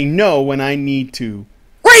 and say no when I need to.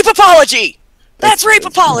 Rape apology! That's rape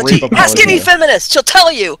That's apology! rape Ask apology. any feminist, she'll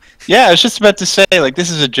tell you! Yeah, I was just about to say, like, this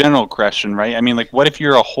is a general question, right? I mean, like, what if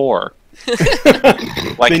you're a whore?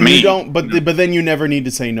 Like then me. you don't. But then you never need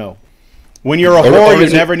to say no. When you're a whore,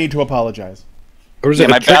 you never need to apologize. Or is it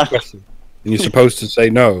a trick question? And you're supposed to say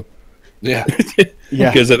no. Yeah.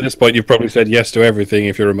 Yeah. Because at this point, you've probably said yes to everything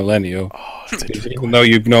if you're a millennial. Oh, that's a trick Even though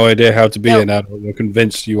you've no idea how to be an adult, you're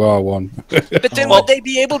convinced you are one. But then would they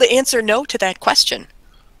be able to answer no to that question?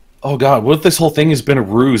 Oh God! What if this whole thing has been a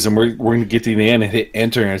ruse, and we're going to get to the end and hit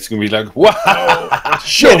enter, and it's going to be like, wow!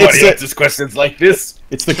 Nobody answers questions like this.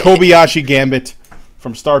 It's the Kobayashi Gambit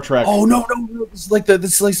from Star Trek. Oh no! This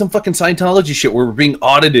is like some fucking Scientology shit where we're being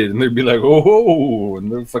audited, and they'd be like, oh,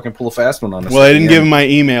 and they'll fucking pull a fast one on us. Well, I didn't give him my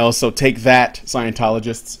email, so take that,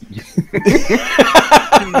 Scientologists.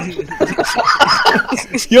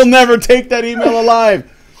 You'll never take that email alive.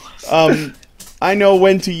 I know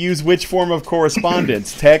when to use which form of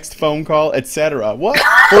correspondence, text, phone call, etc. What?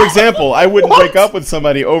 For example, I wouldn't break up with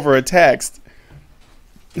somebody over a text.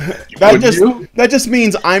 That just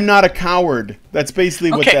means I'm not a coward. That's basically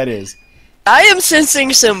what that is. I am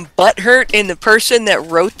sensing some butthurt in the person that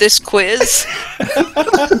wrote this quiz.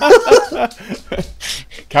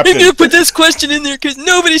 Captain, I'm gonna put this question in there because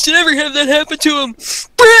nobody should ever have that happen to him.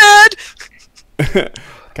 Brad!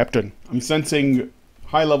 Captain, I'm sensing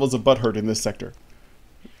high levels of butthurt in this sector.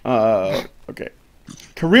 Okay.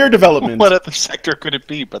 Career development. What other sector could it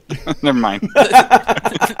be? But never mind.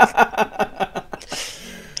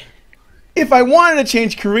 If I wanted to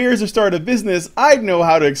change careers or start a business, I'd know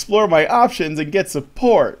how to explore my options and get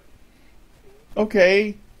support.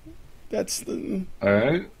 Okay. That's the... All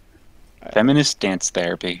right. Feminist dance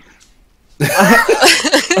therapy.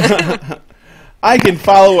 I can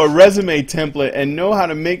follow a resume template and know how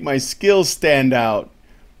to make my skills stand out.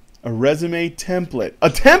 A resume template. A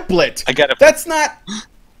template! That's not...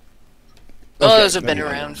 Oh, those have been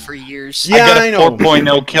around for years. Yeah, I got a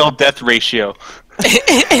 4.0 kill death ratio.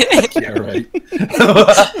 Yeah, right.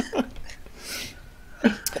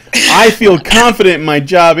 I feel confident in my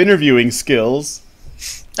job interviewing skills.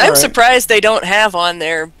 I'm surprised they don't have on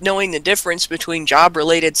there knowing the difference between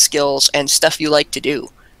job-related skills and stuff you like to do.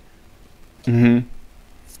 Mm-hmm.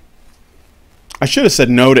 I should have said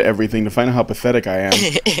no to everything to find out how pathetic I am.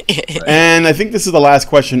 And I think this is the last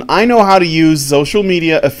question. I know how to use social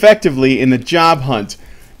media effectively in the job hunt.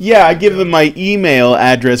 Yeah, I give them my email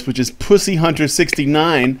address, which is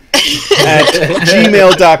pussyhunter69 at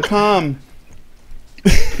gmail.com.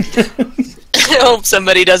 I hope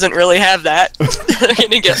somebody doesn't really have that. They're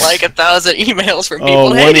gonna get like 1,000 emails from people.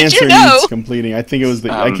 Oh, hey, one did answer you know? needs completing. I think it was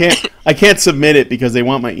the. I can't submit it because they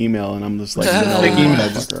want my email, and I'm just like, no, Make email.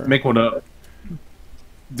 Just make one up.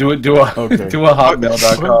 Do a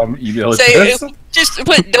hotmail.com email address. Say, just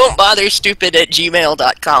put don't bother stupid at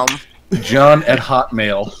gmail.com. John at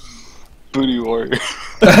Hotmail. Booty warrior.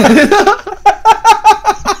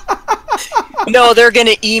 No, they're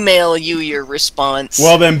gonna email you your response.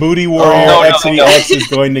 Well, then Booty Warrior X is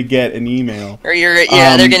going to get an email. Or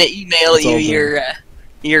they're gonna email you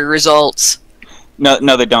your results.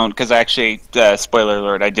 No, they don't. Because actually, spoiler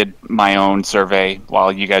alert, I did my own survey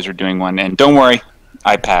while you guys were doing one, and don't worry,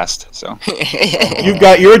 I passed. So you've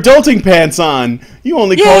got your adulting pants on. You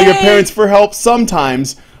only call your parents for help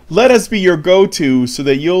sometimes. Let us be your go-to so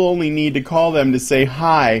that you'll only need to call them to say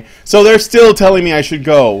hi. So they're still telling me I should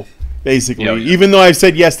go, basically. Yeah. Even though I've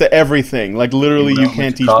said yes to everything. Like, literally, you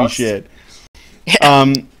can't teach me shit.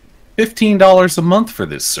 $15 a month for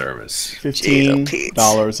this service.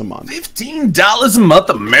 $15 a month. $15 a month,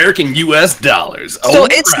 American U.S. dollars. So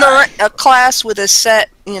it's not a class with a set,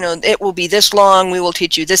 it will be this long, we will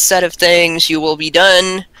teach you this set of things, you will be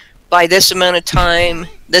done by this amount of time,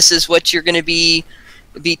 this is what you're going to be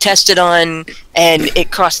tested on, and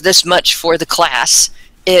it costs this much for the class.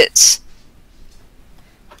 It's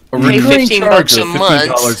a pay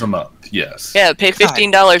 $15 a month. Yes. Yeah, pay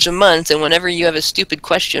 $15 a month, and whenever you have a stupid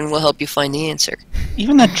question, we'll help you find the answer.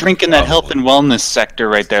 Even that drink in that health and wellness sector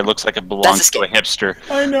right there looks like it belongs to a hipster.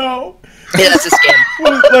 I know. Yeah, that's a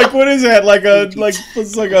scam. What is that?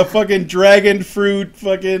 It's like a fucking dragon fruit,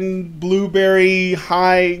 fucking blueberry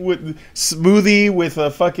high with smoothie with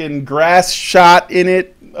a fucking grass shot in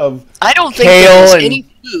it of I don't think there's any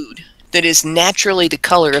food that is naturally the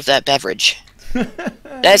color of that beverage.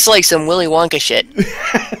 That's like some Willy Wonka shit.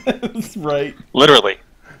 That's right. Literally.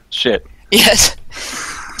 Shit. Yes.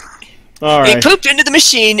 All right. They pooped into the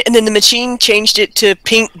machine, and then the machine changed it to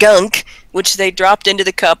pink gunk, which they dropped into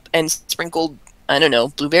the cup and sprinkled, I don't know,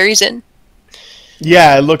 blueberries in?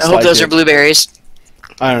 Yeah, it looks like I hope those are blueberries.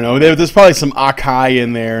 I don't know. There's probably some acai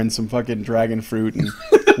in there and some fucking dragon fruit and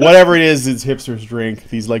whatever it is hipsters drink.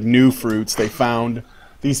 These like new fruits they found.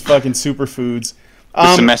 These fucking superfoods.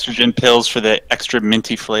 With some estrogen pills for the extra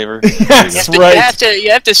minty flavor. That's right. You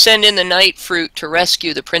have to send in the night fruit to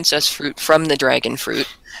rescue the princess fruit from the dragon fruit.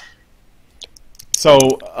 So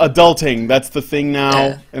adulting, that's the thing now,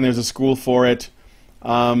 Yeah. and there's a school for it.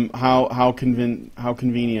 How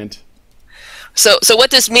convenient. So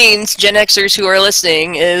what this means, Gen Xers who are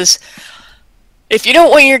listening, is if you don't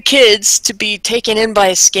want your kids to be taken in by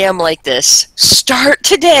a scam like this, start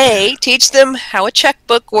today. Teach them how a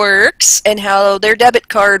checkbook works and how their debit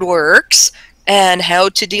card works and how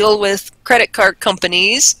to deal with credit card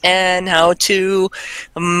companies and how to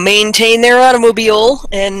maintain their automobile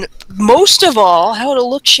and most of all, how to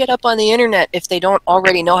look shit up on the internet if they don't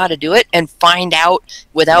already know how to do it and find out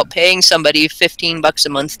without paying somebody $15 a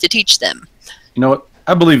month to teach them. You know what?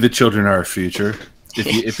 I believe the children are our future.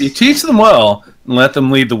 If you teach them well and let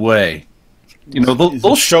them lead the way, you know,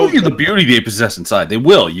 they'll show you the beauty they possess inside. They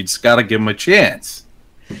will. You just got to give them a chance.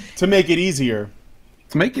 To make it easier.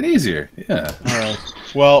 To make it easier, yeah. All right.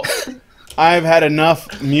 Well, I've had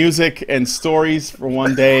enough music and stories for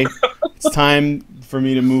one day. It's time for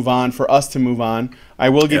me to move on, for us to move on. I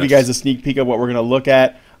will give you guys a sneak peek of what we're going to look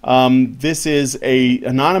at. This is a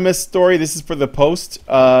anonymous story. This is for the Post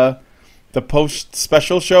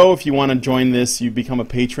special show. If you want to join this, you become a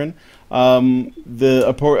patron. According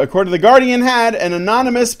to The Guardian, had an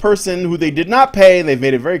anonymous person who they did not pay, they've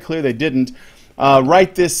made it very clear they didn't,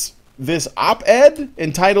 write this op-ed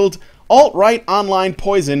entitled "Alt-Right Online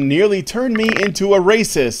Poison Nearly Turned Me Into a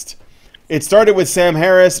Racist." It started with Sam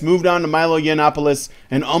Harris, moved on to Milo Yiannopoulos,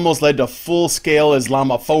 and almost led to full-scale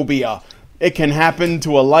Islamophobia. It can happen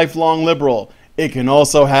to a lifelong liberal. It can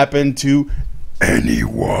also happen to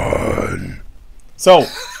anyone. So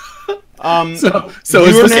is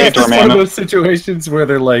this one of those situations where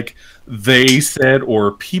they're like, they said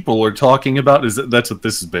or people are talking about? That's what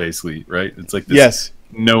this is basically, right? It's like this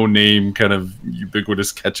no-name kind of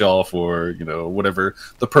ubiquitous catch-all for, you know, whatever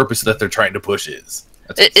the purpose that they're trying to push is.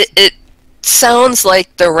 It sounds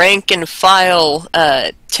like the rank and file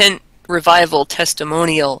tent revival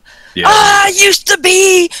testimonial. Yeah. I used to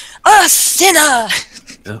be a sinner.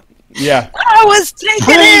 Yeah. I was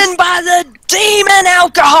taken in by the demon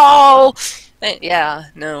alcohol. Yeah,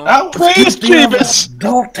 no. Praise Jesus.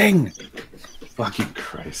 Adulting. Fucking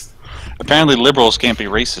Christ. Apparently liberals can't be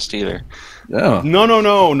racist either. Yeah. No.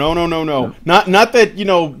 Not that, you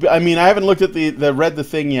know, I mean, I haven't looked at read the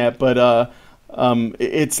thing yet, but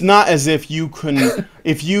it's not as if you can,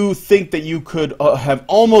 if you think that you could have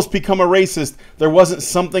almost become a racist, there wasn't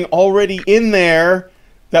something already in there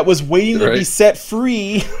that was waiting to be set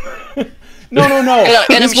free. No. And this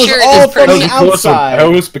I'm was sure all this from person- the outside. I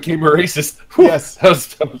almost became a racist. Yes.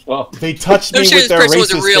 That was well. They touched me I'm sure with this their person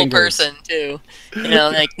racist was a real fingers. person, too. You know,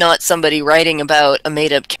 like not somebody writing about a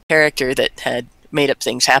made-up character that had made-up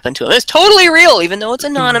things happen to him. It's totally real, even though it's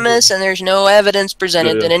anonymous and there's no evidence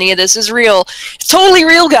presented that any of this is real. It's totally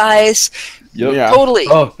real, guys. Yep. Yeah. Totally.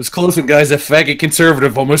 Oh, it's close one, guys. That faggot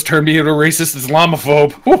conservative almost turned me into a racist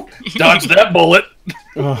Islamophobe. Whew, dodged that bullet.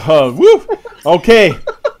 Woo. Okay.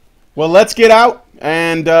 Well, let's get out,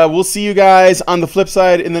 and we'll see you guys on the flip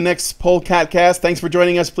side in the next Polecat Cast. Thanks for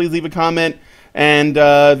joining us. Please leave a comment, and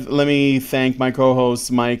let me thank my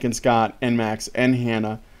co-hosts Mike and Scott and Max and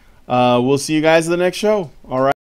Hannah. We'll see you guys in the next show. All right.